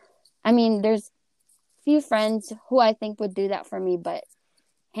think Mm. I mean there's few friends who I think would do that for me, but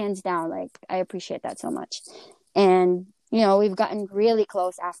hands down, like I appreciate that so much. And we've gotten really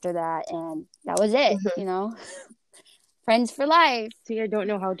close after that, and that was it. Mhm. Friends for life. See, I don't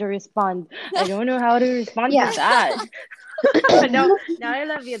know how to respond. I don't know how to respond to Yeah. that. No, no, I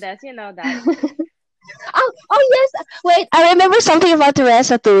love you, Des. You know that. Oh yes. Wait, I remember something about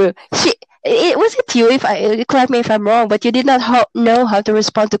Teresa too. It was it you if I correct me if I'm wrong, but you did not know how to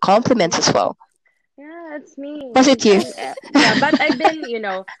respond to compliments as well. Yeah, it's me. Was it you? Yeah, but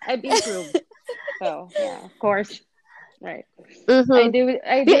I've improved. So yeah, of course, right. I Mm-hmm. do.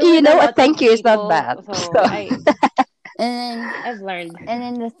 I You, deal you with a know, a lot of thank you is not people, bad. so So. And I've learned.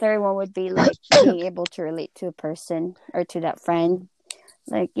 then the third one would be like being able to relate to a person or to that friend.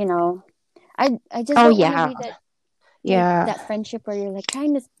 Like, I just Oh don't want to yeah, be that like yeah, that friendship where you're like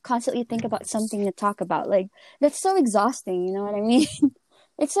trying to constantly think about something to talk about. Like that's so exhausting, you know what I mean?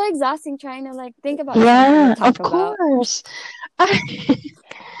 It's so exhausting trying to like think about something to yeah. talk Of about. course.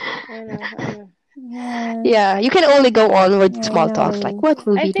 I know. I know. Yeah. Yeah, you can only go on with Yeah, I small know what I talks like mean. what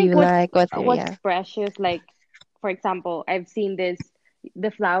I movie do think you like? What? what's Yeah. precious, like for example, I've seen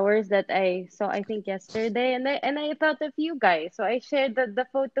the flowers that I saw I think yesterday, and I thought of you guys, so I shared the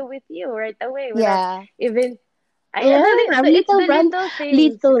photo with you right away without Yeah. even Yeah, it's the little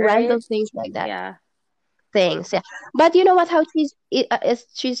things, little right? random things like that. Yeah. Things, yeah. But you know what? How as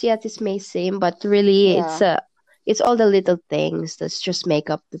cheesy as this may seem, but really, Yeah. it's all the little things that just make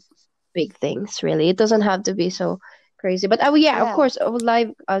up the big things. Really, it doesn't have to be so crazy. But yeah, of Yeah. course, I would like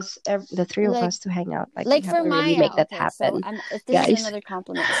the three of Like us to hang out. Like we like have for to really make Maya, that okay, so happen, if this is guys. another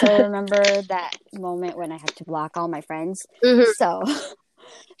compliment. So remember that moment when I had to block all my friends? Hmm. So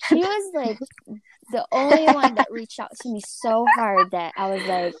she was like the only one that reached out to me so hard that I was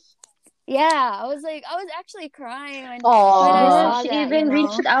like, yeah, I was actually crying when I Yeah, Aw. saw she that, even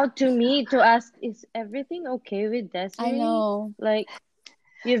reached out to me to ask, is everything okay with I Desiree? know. Like,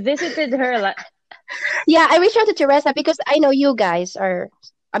 you visited her, like, Yeah, I reached out to Teresa because I know you guys are,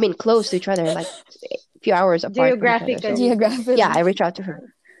 I mean, close to each other, like a few hours apart from each other. So geographically. yeah, I Geographically. reached out to her.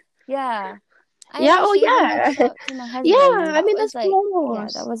 Yeah. I Yeah. know Oh she even reached yeah. out to my Yeah. husband, and I that mean, was that's like, yeah,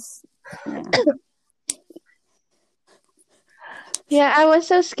 that close. was, yeah. Yeah, I was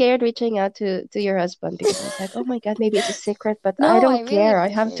so scared reaching out to your husband because I was like, oh my God, maybe it's a secret, but I No, I don't really care. I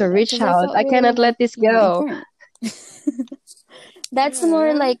have to appreciated that reach because I out. felt I really cannot like, let this go. important. That's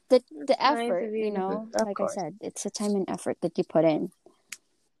more Aw, like the that's nice effort, of you. Of like I course. said, it's the time and effort that you put in.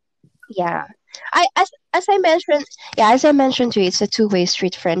 Yeah. I as I mentioned, yeah, as I mentioned to you, it's a two-way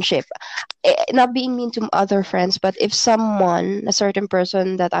street friendship. Not being mean to other friends, but if someone, a certain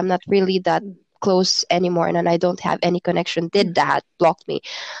person that I'm not really that close anymore and then I don't have any connection did that, blocked me.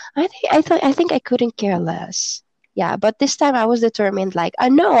 I think I couldn't care less. Yeah, but this time I was determined like, I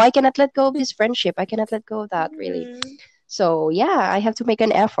know I cannot let go of this friendship. I cannot let go of that really. Mm, So yeah, I have to make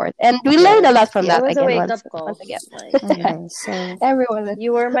an effort. And we learned a Yeah, lot from it that yeah. was a again wake once up once call. again. Like, Okay, so Everyone.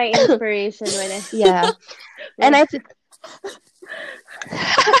 you were my inspiration when I. Yeah. And When, I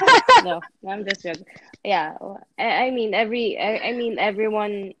no, I'm just joking. Yeah, I mean,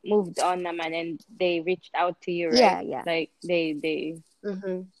 everyone moved on naman, and they reached out to you, right? yeah, yeah. Like, they,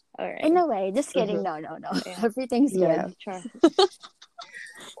 Mhm. all In right. a way, just kidding. Mhm. No, no, no. Yeah, Everything's Yeah. good. sure.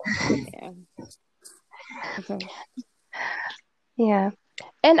 Yeah. Okay. Yeah.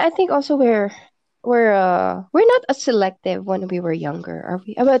 And I think also we're not as selective when we were younger, are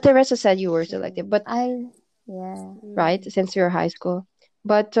we? But Teresa said you were selective, Mm, but Yeah, right, mm. since you're high school.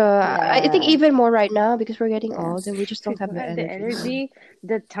 But I think yeah, even more right now because we're getting yeah. old and we just We don't have don't the have the energy to energy,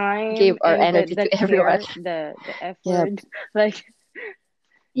 the give time, our and energy the to everyone. care, the Yeah. effort. Like,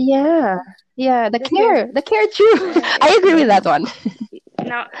 Yeah. Yeah, this year, the care too. I agree with that yeah. one.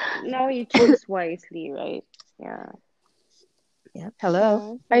 Now, now you choose wisely, right? Yeah. Yeah. Hello.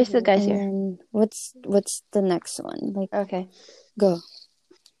 Yeah, Are you still mhm. guys And here? then what's the next one? Like, Okay. go.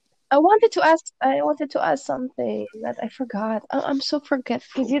 I wanted to ask something that I forgot. I'm so Because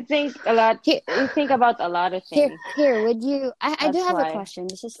forgetful. you think a lot, Here, you think about a lot of things. here. Would you? I do That's have a why. question.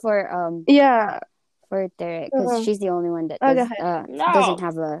 This is Yeah. for Tere because Uh-huh. she's the only one that Oh, go ahead. doesn't No.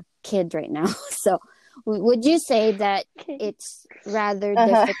 have a kid right now. So, would you say that Okay. it's rather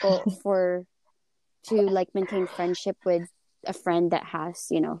Uh-huh. difficult for to like maintain friendship with a friend that has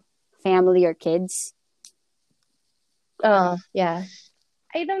family or kids? Yeah.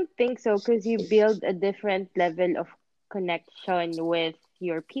 I don't think so because you build a different level of connection with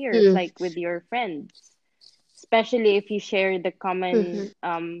your peers, Mm. like with your friends, especially if you share the Mm-hmm. common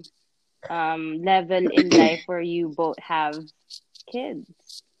level in life where you both have kids.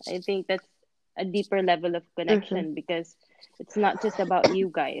 I think that's a deeper level of Mm-hmm. connection because it's not just about you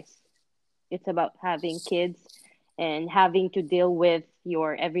guys. It's about having kids and having to deal with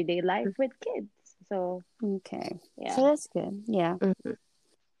your everyday life with kids. So, Okay, yeah. so that's good. Yeah. Mm-hmm.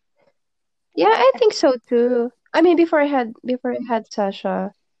 Yeah, I think so too. I mean, before I had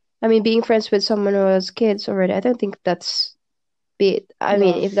Sasha, I mean, being friends with someone who has kids already, I don't think that's I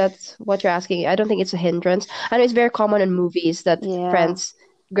mean, Yeah. if that's what you're asking, I don't think it's a hindrance. I know it's very common in movies that Yeah. friends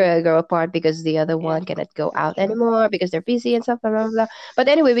grow apart because the other Yeah, one cannot go that's out true. anymore because they're busy and stuff, blah, blah, blah. But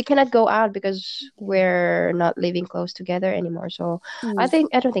anyway, we cannot go out because Yeah. we're not living close together anymore. So Mm.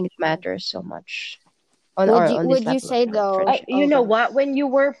 I don't think it matters so much on this Would you level of say though? friendship. You Oh, know go. what? When you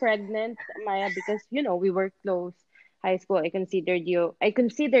were pregnant, Maya, because we were close high school, I consider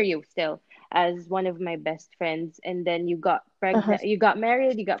you still as one of my best friends. And then you got Uh-huh. pregnant, you got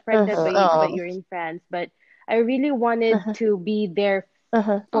married, you got pregnant, Uh-huh. but you're in France. But I really wanted Uh-huh. to be there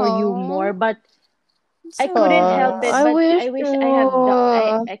Uh-huh. for you Oh, more, but I so couldn't help Oh, it. nice. I But wish I wish to.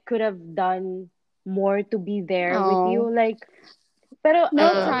 I could have done more to be there with you. Oh, Like, pero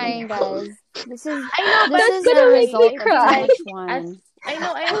no Mm. crying, guys. This is I know, this but That's is gonna a make me result I of feel too cry. like much as fun. I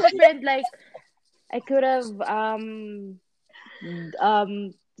know as a friend, like I could have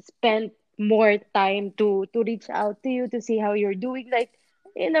spent more time to reach out to you to see how you're doing. Like,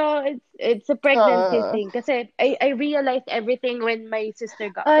 it's a pregnancy Uh, thing. Kasi I realized everything when my sister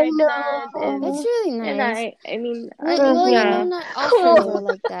got I pregnant, That's know. really nice. I mean Well, yeah. not all friends Oh, are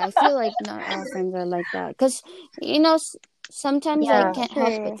like that. I feel like not all friends are like that. Because, sometimes I yeah. can't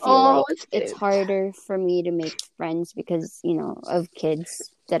help but True. feel Oh, like what's it's good? harder for me to make friends because, of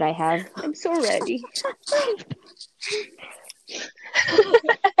kids that I have. I'm so ready.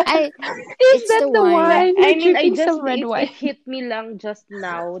 I, Is it's that the the Like, wine. wine? You're I mean, drinking some red it wine. hit me lang just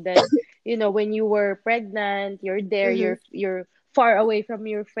now that when you were pregnant, you're there, Mm-hmm. you're far away from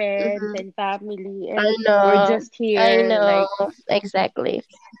your friends Mm-hmm. and family, I and we're know. just I here. know. Like, Exactly.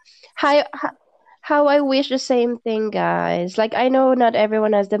 How, how how I wish the same thing, guys. Like I know not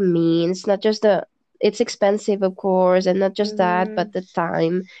everyone has the means, not just the it's expensive, of course, and not just that, mm-hmm, but the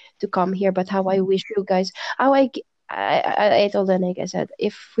time to come here. But how I wish you guys, how I told them, like I said,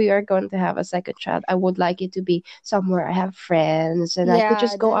 if we are going to have a second child, I would like it to be somewhere I have friends and I could Yeah,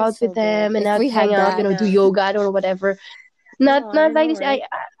 just go that is out with so good. them and If not we hang had out, that. do yeah, yoga or whatever. Not yeah, I not like know, this. right?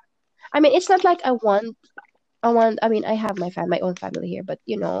 I mean, it's not like I mean, I have my own family here, but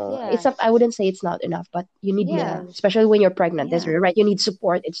it's Yeah. not, I wouldn't say it's not enough, but you need more, Yeah. Mm, especially when you're pregnant. That's Yeah. right. You need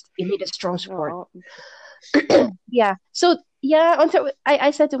support. You need a strong support. well, Yeah. So yeah,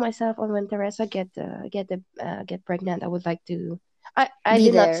 I said to myself when Teresa get pregnant, I would like to. I Be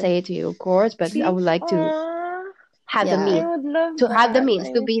did not there. say it to you, of course, but I be, would like to aw, have the Yeah. I means would love to have the that. means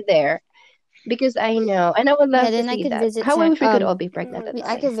to be there because I know and I would Yeah, love to then I see could that. visit How I wish we could all be Oh pregnant my at the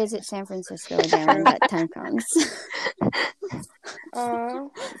I same gosh, could time. visit San Francisco again when true. that time comes.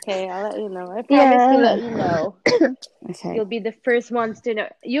 Okay, I'll let you know. I promise to Yeah. let you know. Okay. You'll be the first ones to know.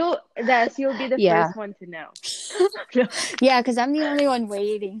 You'll be the Yeah. first one to know. Yeah, because I'm the only one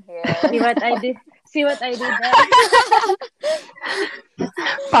waiting here. See what I did? See what I did there?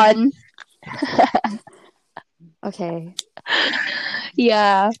 Fun. Okay.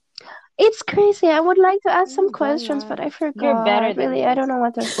 Yeah. It's crazy. I would like to ask Oh some my God, questions, but I man. You're better forgot. than Really, I this. don't know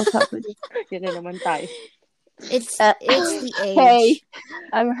what's up with it. Yun na naman tayo. Uh, It's the hey, age.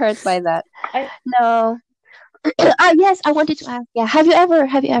 I'm hurt by that. I, No. Yes, I wanted to ask. Yeah, have you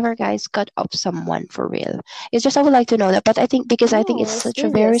ever guys got off someone for real? It's just I would like to know that, but I think Oh, it's let's such a do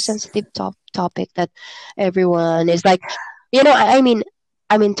very this. sensitive topic that everyone is like, I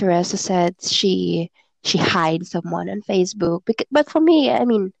mean, Teresa said she hides someone on Facebook, but for me, I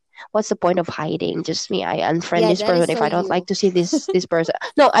mean, what's the point of hiding? Just me, I unfriend Yeah, this that is person so if I don't like you. to see this person.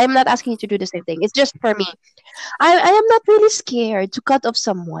 No, I'm not asking you to do the same thing. It's just for me. I am not really scared to cut off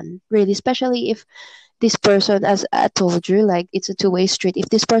someone, really, especially if this person, as I told you, like it's a two-way street. If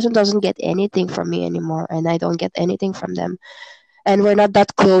this person doesn't get anything from me anymore and I don't get anything from them, and we're not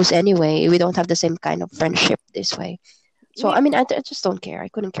that close anyway, we don't have the same kind of friendship this way. So Yeah. I mean, I just don't care. I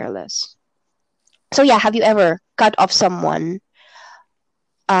couldn't care less. So yeah, have you ever cut off someone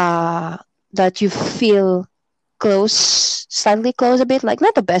uh that you feel close, slightly close a bit, like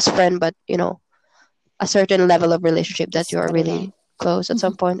not the best friend, but a certain level of relationship that Just you are cut it off. really close at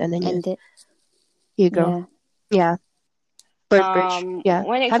some point, and then you End it. you go. Yeah. Yeah, Bridge. Yeah,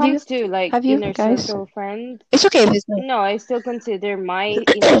 When it have you? comes to like Have you inner guys? circle friends, It's okay if it's not. no, I still consider my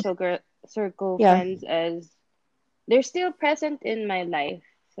inner circle Yeah. friends as they're still present in my life.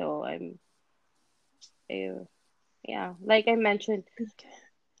 So uh, yeah, like I mentioned,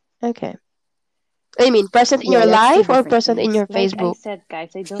 Okay. I mean, present in Yeah, your that's two life or different present in things. your like I Facebook? said,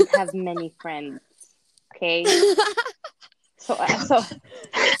 guys, I don't have many friends. Okay, so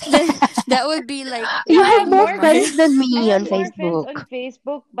That would be like You yeah, I have have lying more more more. friends friends. than I me have on more friends Facebook. on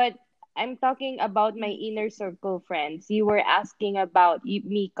Facebook, but I'm talking about my inner circle friends. You were asking about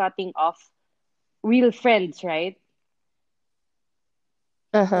me cutting off real friends, right?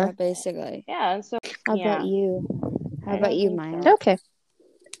 Uh-huh. Yeah, basically. Yeah, so How about yeah, you? How I about don't you, think Maya? so. Okay.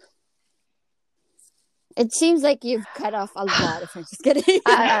 It seems like you've cut off a lot of friends. Just kidding.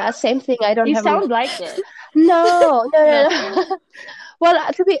 Same thing. I don't You have. sound like it. No, no, No. no, no.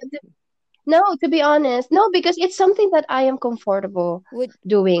 Well, to be honest, no, because it's something that I am comfortable Would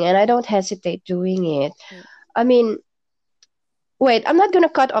doing, and I don't hesitate doing it. I mean, wait, I'm not gonna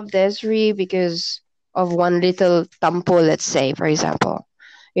cut off Desiree because of one little tampo, let's say, for example,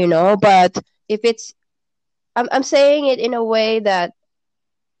 But if I'm saying it in a way that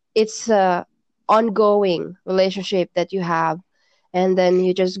it's a ongoing relationship that you have, and then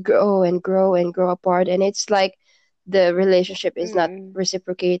you just grow and grow and grow apart, and it's like the relationship is not Mm,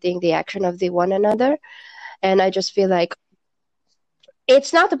 reciprocating the action of the one another, and I just feel like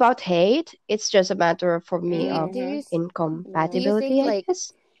it's not about hate, it's just a matter for me of do mm-hmm. you Yeah. do you think incompatibility, I like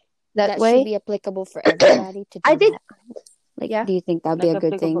guess, that that should way. be applicable for everybody to I do did. that? Like, Yeah. do you think that'd be Like a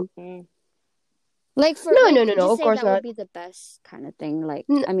good applicable. thing? Like for No, like, no, no, would you no, of say course that would not. be the best kind of thing? Like,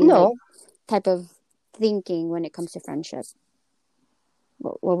 I mean, like No. type of thinking when it comes to friendship.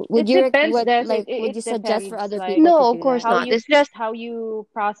 Would It you depends, what Des. like would It you suggest for depends other like people to No, of do course that? how not. you It's just how you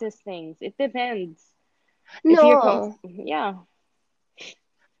process things. It depends. If you're no. yeah.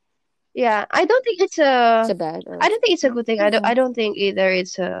 Yeah, I don't think it's It's a a bad or I don't think it's a good thing. I okay. don't think either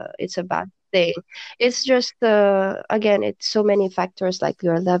it's a bad thing. It's just again, it's so many factors like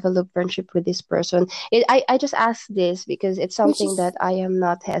your level of friendship with this person. I just ask this because it's Which something is that I am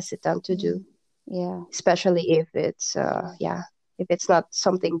not hesitant to do, yeah. especially if it's if it's not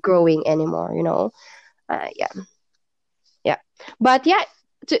something growing anymore, yeah. Yeah. But yeah,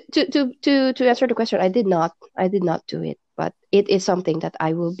 to answer the question, I did not do it, but it is something that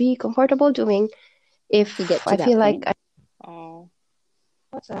I will be comfortable doing To get if to I that feel like point. Oh,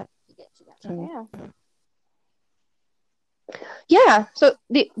 what's that? Okay. yeah. Yeah. So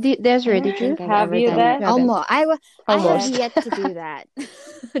I Desiree, don't did you? think I've Have ever you done it. that? You haven't. Almost. I have That Almost. yet to do that.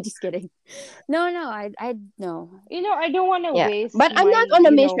 Just kidding. No, no, I no. I don't want to Yeah. waste But I'm not on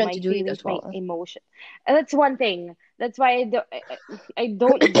a mission my to do it feelings, as my well. emotion. And that's one thing. That's why I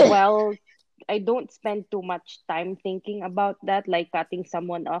don't dwell. I don't spend too much time thinking about that, like cutting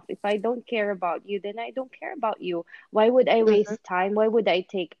someone off. If I don't care about you, then I don't care about you. Why would I Mhm. waste time? Why would I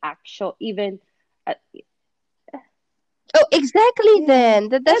take action? Even uh, Oh, exactly Yeah. then.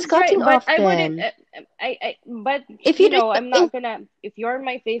 That's that's right. cutting But off I wouldn't. then. But If you do I'm not gonna. If you're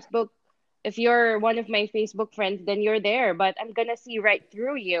my Facebook, if you're one of my Facebook friends, then you're there. But I'm gonna see right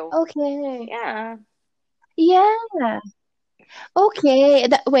through you. okay. Yeah. Yeah. Okay.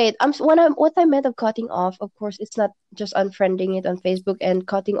 Wait, what I meant of cutting off, of course, it's not just unfriending it on Facebook and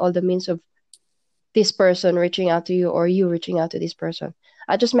cutting all the means of this person reaching out to you or you reaching out to this person.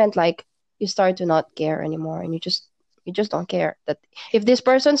 I just meant like you start to not care anymore and you just don't care that if this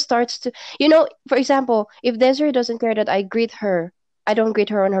person starts to for example, if Desiree doesn't care that I don't greet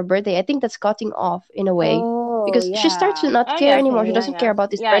her on her birthday, I think that's cutting off in a way Oh because she starts to yeah. not Oh care yeah. anymore. She Yeah. Okay. doesn't care Yeah.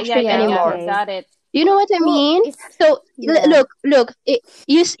 about this Yeah. Yeah. friendship Yeah. Yeah, Yeah. anymore. okay. Got it. You know what I Well, mean? if So yeah. look,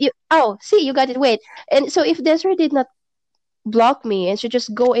 oh, see, you got it. Wait, and so if Desiree did not block me and she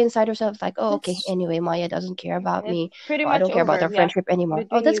just go inside herself like, oh, okay, That's anyway, Maya doesn't care about It's me. pretty Oh, I much don't care about over. our Yeah. friendship anymore. Oh,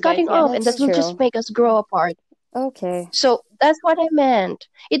 Between that's you guys. cutting Yeah. off, and that's that will just true. make us grow apart. Okay. So that's what I meant.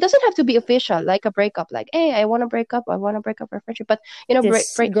 It doesn't have to be official, like a breakup. Like, hey, I want to break up. I want to break up our friendship. But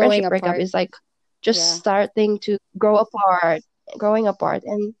Just growing friendship breakup apart. is like just Yeah. starting to grow apart, growing apart,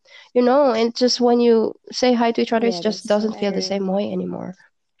 and just when you say hi to each other, it Yeah, just that's doesn't so feel the Agree. true. same way anymore.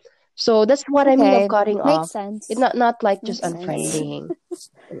 So that's what I mean of Okay, cutting makes off. It's sense. not like just Makes sense. unfriending.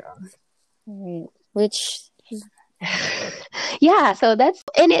 You Right. Which, know. Yeah, so that's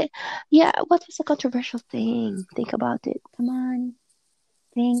and it. Yeah, what was a controversial thing? Think about it. come on,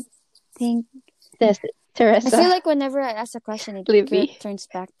 think, think. This I feel Teresa, like whenever I ask a question, it Libby. turns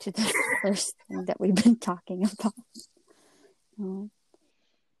back to the first thing that we've been talking about. Oh.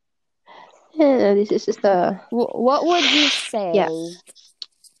 Yeah, this is just a What would you yeah. say?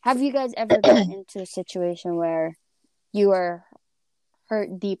 Have you guys ever gotten into a situation where you were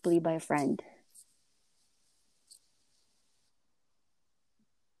hurt deeply by a friend?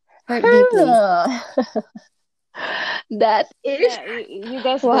 Hurt deeply. That is Yeah, you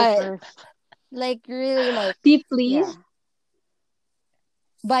guys go What? first. Like really like deep, please. yeah.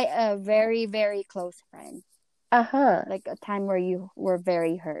 By a very, very close friend. Uh-huh. Like a time where you were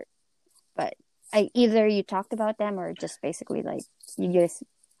very hurt. But either you talked about them or just basically like you just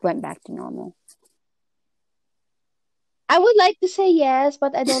went back to normal. I would like to say yes,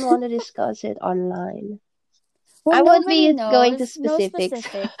 but I don't want to discuss it online. Well, I won't nobody be going to knows. No specifics.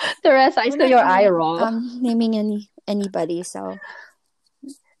 specifics. Teresa, I We're saw not your eye roll. naming anybody, so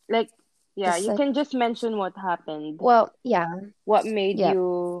Like, yeah, just you like can just mention what happened. Well, yeah. What made yeah.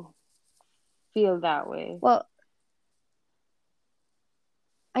 you feel that way? Well,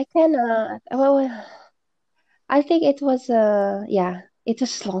 I cannot. Well, I think it was yeah, it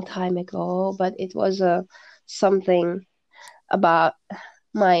was a long time ago, but it was something about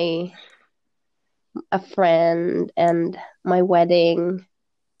my a friend and my wedding.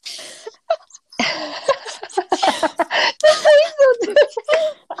 The face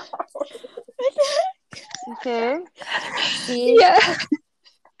Okay. See, yeah.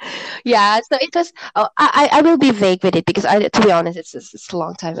 Yeah, so it was. Oh, I will be vague with it because to be honest, it's a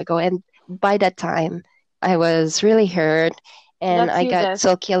long time ago, and by that time, I was really hurt, and That's I you, got Des.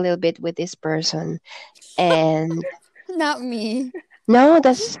 sulky a little bit with this person, and not me. no,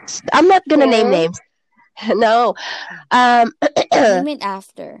 that's I'm not gonna name Okay. names. No, um, Name it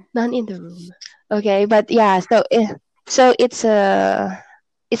after. none in the room. Okay, but yeah, so it's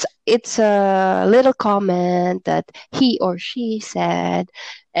a little comment that he or she said,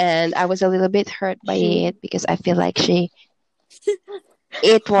 and I was a little bit hurt by She. it because I feel like it She.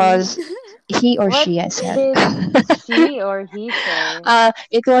 was he or What she, I said. did she or he say?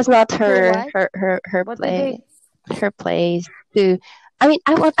 It was not Her what? her What did play they? her place to. I mean,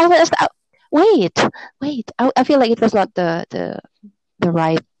 I was wait I feel like it was not the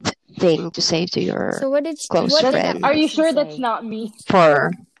right thing to say to your So close what did That's. that Are friend you person sure that's say? not me?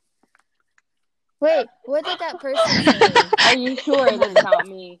 for Wait, what did that person say? Are you sure Come that's on. not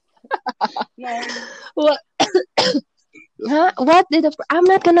me? No. what what did I'm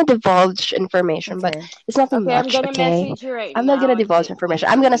not gonna divulge information, but Okay. it's nothing Okay, I'm much, gonna okay? message you right I'm not now gonna and divulge say information.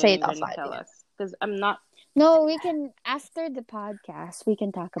 I'm tell gonna me say when it you're gonna offline. tell Yeah. us because I'm not. No, we can after the podcast we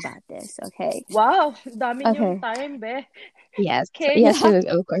can talk about this. Okay. Wow, dami niyong Okay. time, be. Yes, Okay, yes, Yeah. we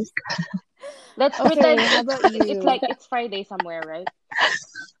will, of course. let's Okay. pretend How about it's like you? it's Friday somewhere, right?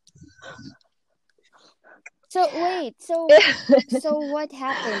 So wait. So what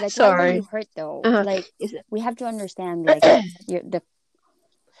happened? Like, why were you Sorry. hurt though? Uh, Like, is it, we have to understand. Like, the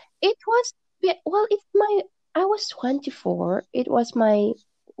it was well. It's my. I was 24. It was my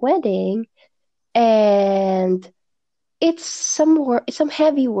wedding, and it's some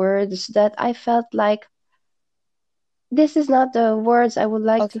heavy words that I felt like this is not the words I would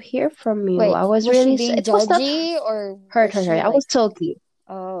like to okay. hear from you. Wait, I was was she really. being It was not judgy or hurt, was hurt, hurt. she I was like? sulky.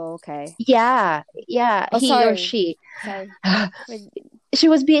 Oh, okay. Yeah, yeah. Oh, He or sorry. she. Sorry. Wait. She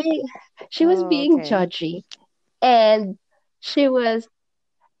was being. She was Oh, being okay. judgy, and she was.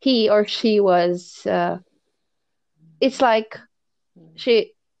 He or she was. It's like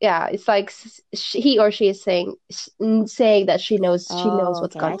she. Yeah, it's like he or she is saying that she knows Oh,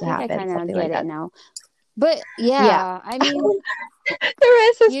 what's okay. going I to think I happen, kind of something get like it that. now. But Yeah. yeah, I mean,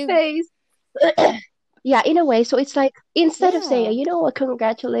 Teresa's you. face. Yeah, in a way. So it's like instead of saying, Yeah, what,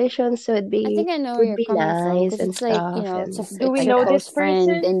 congratulations, so I think I know where would you're be coming from nice because and it's like stuff and it's Do we it's like your know that. this close friend,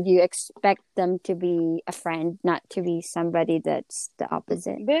 person? and you expect them to be a friend, not to be somebody that's the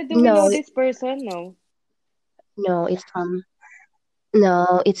opposite. Be, do we know No, this person? No. no, it's from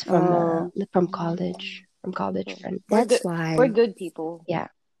no, it's Oh, from college, from college Okay. friend. We're good. that's We're why. good people. Yeah.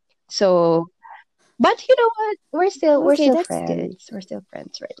 So, but you know what? We're Okay, still that's good. friends. We're still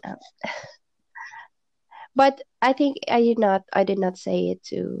friends right now. But I think I did not say it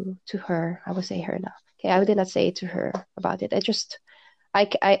to her. I will say her now. Okay, I did not say it to her about it. I just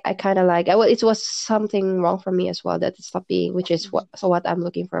I kind of like, well, it was something wrong for me as well that it stopped being, which is what I'm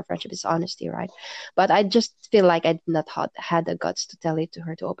looking for a friendship is honesty, right? But I just feel like I did not had the guts to tell it to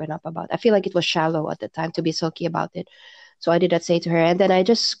her to open up about. I feel like it was shallow at the time to be sulky about it, so I did not say to her, and then I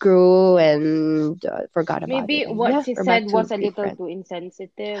just grew and forgot about it, Maybe and what yeah, she we're back said to was a being little friends. too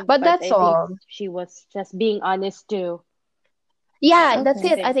insensitive, But but that's I think all. she was just being honest too. Yeah, that's Okay.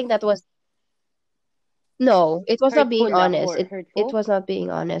 it. I Okay. think that was no. It was not being Hurtful lang honest. or It hurtful? was not being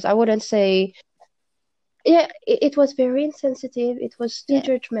honest. I wouldn't say. Yeah, it was very insensitive. It was too Yeah.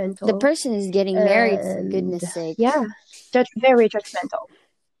 The judgmental, person is getting married, for and goodness sakes. yeah, very judgmental.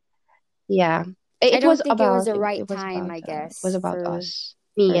 Yeah, I it was don't think it was about the right it was time, about I it was guess, about for us,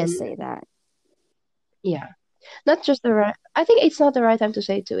 me her to and say that. yeah, not just the right. I think it's not the right time to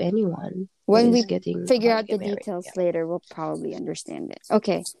say it to anyone who When is we getting figure about to out the get married. details Yeah, later, we'll probably understand it.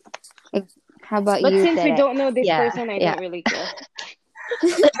 Okay. How about But you, since we Tere? don't know this yeah, person, I yeah. don't really care.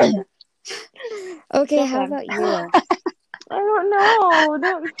 Okay, Joke how lang. about you? I don't know.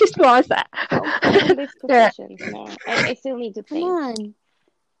 Don't Just was that. don't put me in this Yeah, position. No, I still need to Come think. on.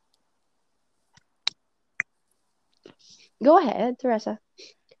 go ahead, Teresa.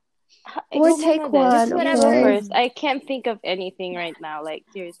 Or Go Just take muna, Des. just one, You go whatever. okay? first. I can't think of anything right now. Like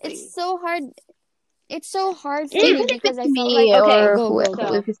It's seriously. so hard. It's so hard for Even me Mm. if because it's I felt like me Okay, oh or go go who so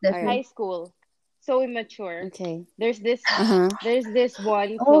go. if it's All right. high listening. school, so immature. Okay. There's this Uh-huh. there's this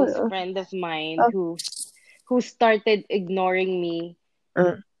one Oh, close friend of mine oh, who started ignoring me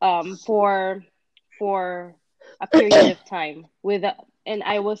mm. for a period of time and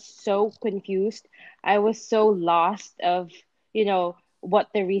I was so confused. I was so lost of what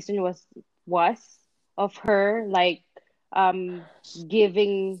the reason was of her like um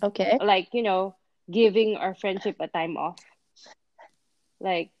giving Okay, like giving our friendship a time off,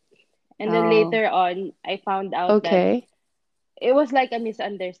 like. And then Oh. later on I found out that okay, it was like a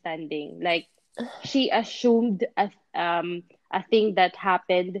misunderstanding. Like she assumed a thing that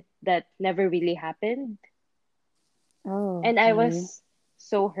happened that never really happened. Oh, And I okay. was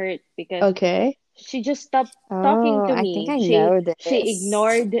so hurt because okay. she just stopped talking Oh, to I think me. I She know she this.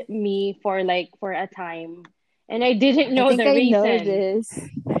 ignored me for a time. And I didn't I know think the I know reason. this.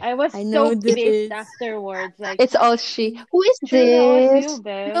 I was I so know pissed this. afterwards. Like, It's all she. Who is sure that was you, this?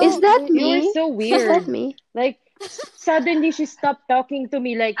 babe. Is No, that there, You were me? so Is that weird. me? Like, suddenly she stopped talking to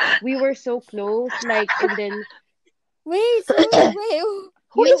me. Like, we were so close. Like, and then wait, wait.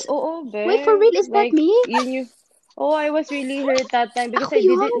 Who is? oh, Wait, for babe. real? Is that Like, me? you knew. Oh, I was really hurt that time because Ako I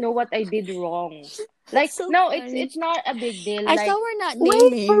yun? didn't know what I did wrong. That's Like, so no, funny. it's not a big deal. I thought Like, we're not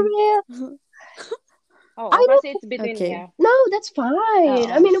Wait, for naming. real? oh, I kasi don't. it's between, Okay. yeah. No, that's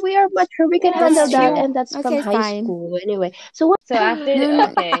fine. I Oh, mean, we are mature. We can That's handle yeah, that, true. yeah. and that's from Okay, high fine. school anyway. So what? So after No, no.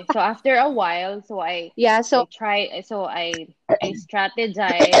 okay, so after a while, so Yeah. So, I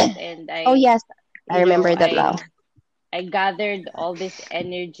strategized and oh yes, I you know, remember that now. I gathered all this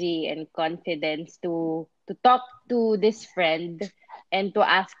energy and confidence to talk to this friend and to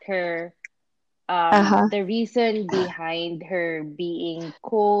ask her Uh huh. the reason behind her being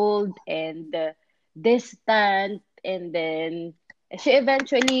cold and distant, and then she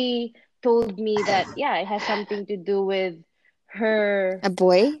eventually told me that yeah, it has something to do with her. A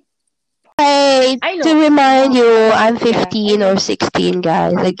boy? Wait, I to know remind you, about I'm yeah, I 15 or know. 16,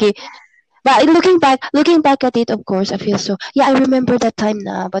 guys. Okay, but looking back at it, of course, I feel so. Yeah, I remember that time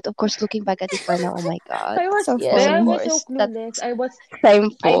now. But of course, looking back at it right now, oh my God. So Yes, But of I funny. was so course, that's clueless. I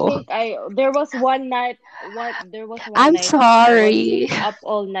shameful. think I there was one night I'm I was sorry. up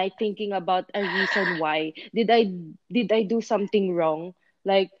all night thinking about a reason why. Did I do something wrong?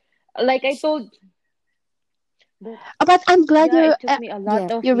 Like I told, but But I'm glad yeah, it took me a lot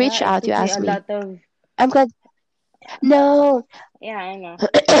Yeah. of you reached out. You asked me. I'm glad. No, yeah, I know.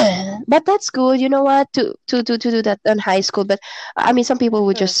 but that's good. You know what? To do that in high school. But I mean, some people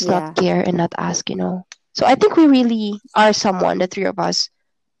would Sure. just not Yeah. care and not ask. So I think we really are someone. The three of us.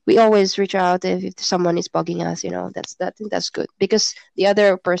 We always reach out if someone is bugging us. I think that's good because the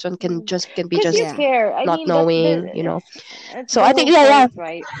other person can be Because you just Yeah. care. I not mean knowing. that's So the I think whole yeah, point,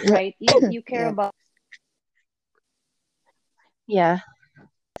 right? You care Yeah. about yeah.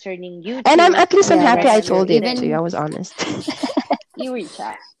 concerning you And two, at least I'm Yeah, happy that's I true. and told it to you. I Even was honest. you reach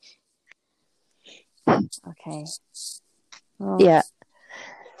out. okay. Well, Yeah.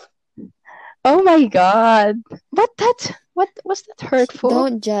 Oh my God. What was that hurtful?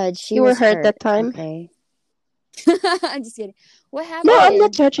 don't judge. She You were was hurt hurt. that time? Okay. I'm just kidding. What No, I'm not Oh,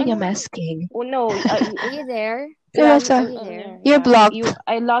 happened? judging. I'm ano? asking. Oh no. Are you there? Yeah, Are Teresa, you I'm there? here. you're Yeah, blocked. you.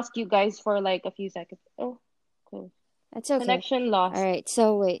 I lost you guys for like a few seconds. Oh, cool. That's okay. Connection All lost. right.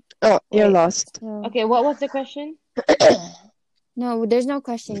 So wait. Oh, you're Wait. lost. So Okay, what was the question? No, there's no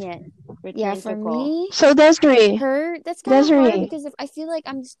question yet. Yeah, Return for to call. me, So Desiree, that's kind of hard Desiree. because if I feel like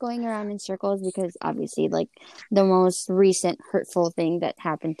I'm just going around in circles because obviously like the most recent hurtful thing that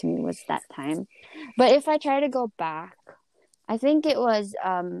happened to me was that time. But if I try to go back, I think it was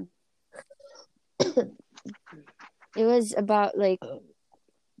about like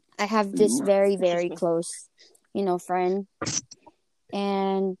I have this very very close, friend,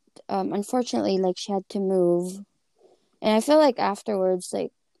 and unfortunately like she had to move, and I feel like afterwards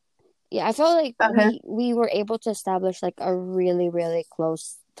like yeah, I felt like Okay. we were able to establish like a really really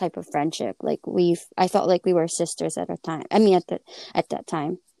close type of friendship. Like I felt like we were sisters at a time. I mean at that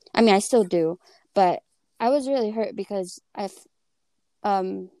time. I mean I still do, but I was really hurt because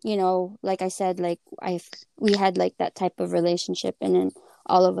like I said, like we had like that type of relationship, and then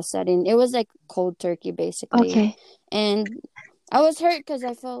all of a sudden it was like cold turkey basically, Okay. and I was hurt because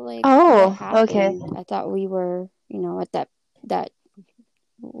I felt like what Oh, okay. happened. I thought we were, at that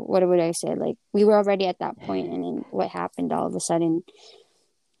what would I say? Like we were already at that point, and then what happened all of a sudden?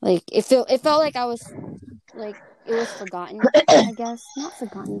 Like it felt like I was like it was forgotten. I guess not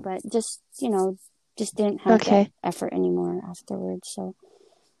forgotten, but just just didn't have that Okay. effort anymore afterwards. So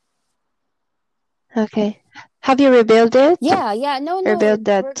Okay. Have you rebuilt it? yeah, no, Rebuilt we're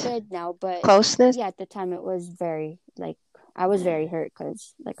that good now. But closeness? yeah, at the time it was very like I was very hurt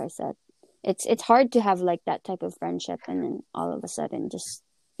because, like I said, it's hard to have like that type of friendship, and then all of a sudden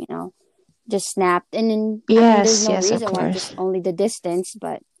you know just snapped, and then I mean there's Yes, no yes, of reason why, just course. only the distance,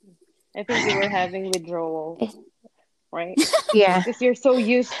 but I think you were having withdrawal, it, right? Yeah. Because you're so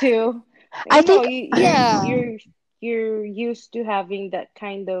used to, I think yeah, you're used to having that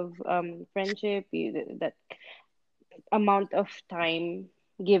kind of friendship, that amount of time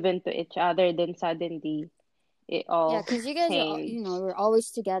given to each other, then suddenly it yeah, all because you guys are changed. we're always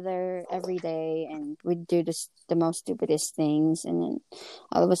together every day, and we do the most stupidest things, and then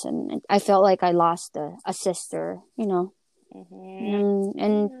all of a sudden I felt like I lost a sister, Hmm.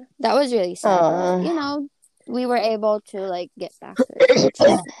 and that was really sad, but uh we were able to like get back to it, which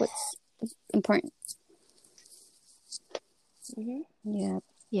is what's important. Hmm. Yeah.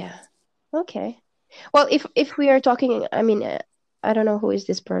 yeah. Okay. Well, if we are talking, I mean, I don't know who is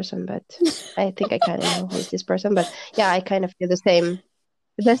this person, but I think I kind of know who is this person. But yeah, I kind of feel the same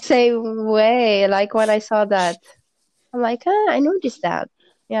way. Like when I saw that, I'm like, I noticed that.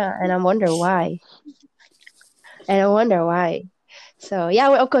 Yeah, and I wonder why. And I wonder why. So yeah,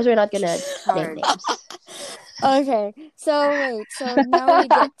 of course we're not gonna name Hard. names. Okay, so wait, so now we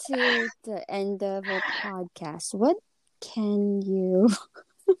get to the end of our podcast. Can you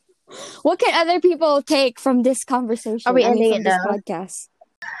what can other people take from this Are conversation? we I mean ending from it this now? podcast.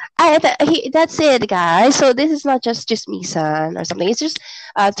 That's it, guys. So this is not just me, son, or something. It's just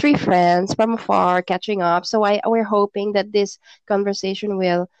three friends from afar catching up. So we're hoping that this conversation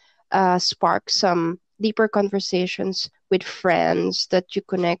will spark some deeper conversations with friends that you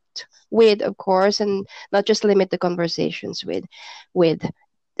connect with, of course, and not just limit the conversations with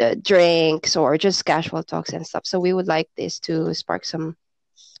drinks or just casual talks and stuff. So we would like this to spark some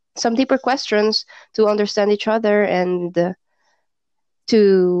deeper questions to understand each other and.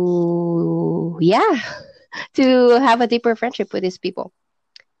 To yeah to have a deeper friendship with these people.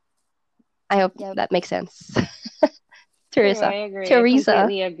 I hope Yep. that makes sense. True, I Teresa. agree. I Teresa.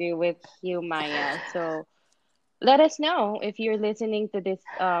 completely agree with you, Maya. So let us know if you're listening to this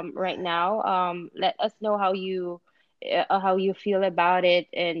right now. Let us know how you feel about it,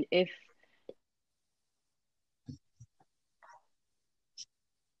 and if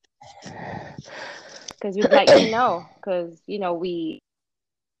because we'd like to know, because we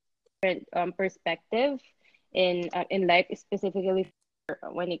different perspective in life, specifically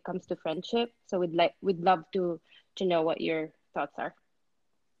when it comes to friendship. So we'd love to know what your thoughts are.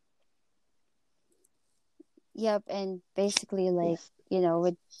 Yep, and basically like, Yes.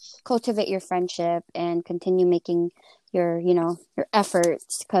 would cultivate your friendship and continue making your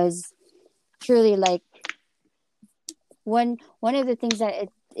efforts, cuz truly like one of the things that it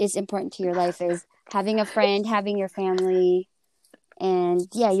is important to your life is having a friend, having your family, and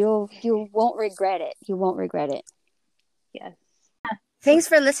yeah, you won't regret it. You won't regret it. Yes. Thanks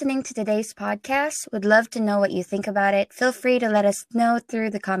for listening to today's podcast. Would love to know what you think about it. Feel free to let us know through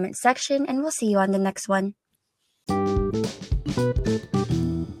the comment section, and we'll see you on the next one.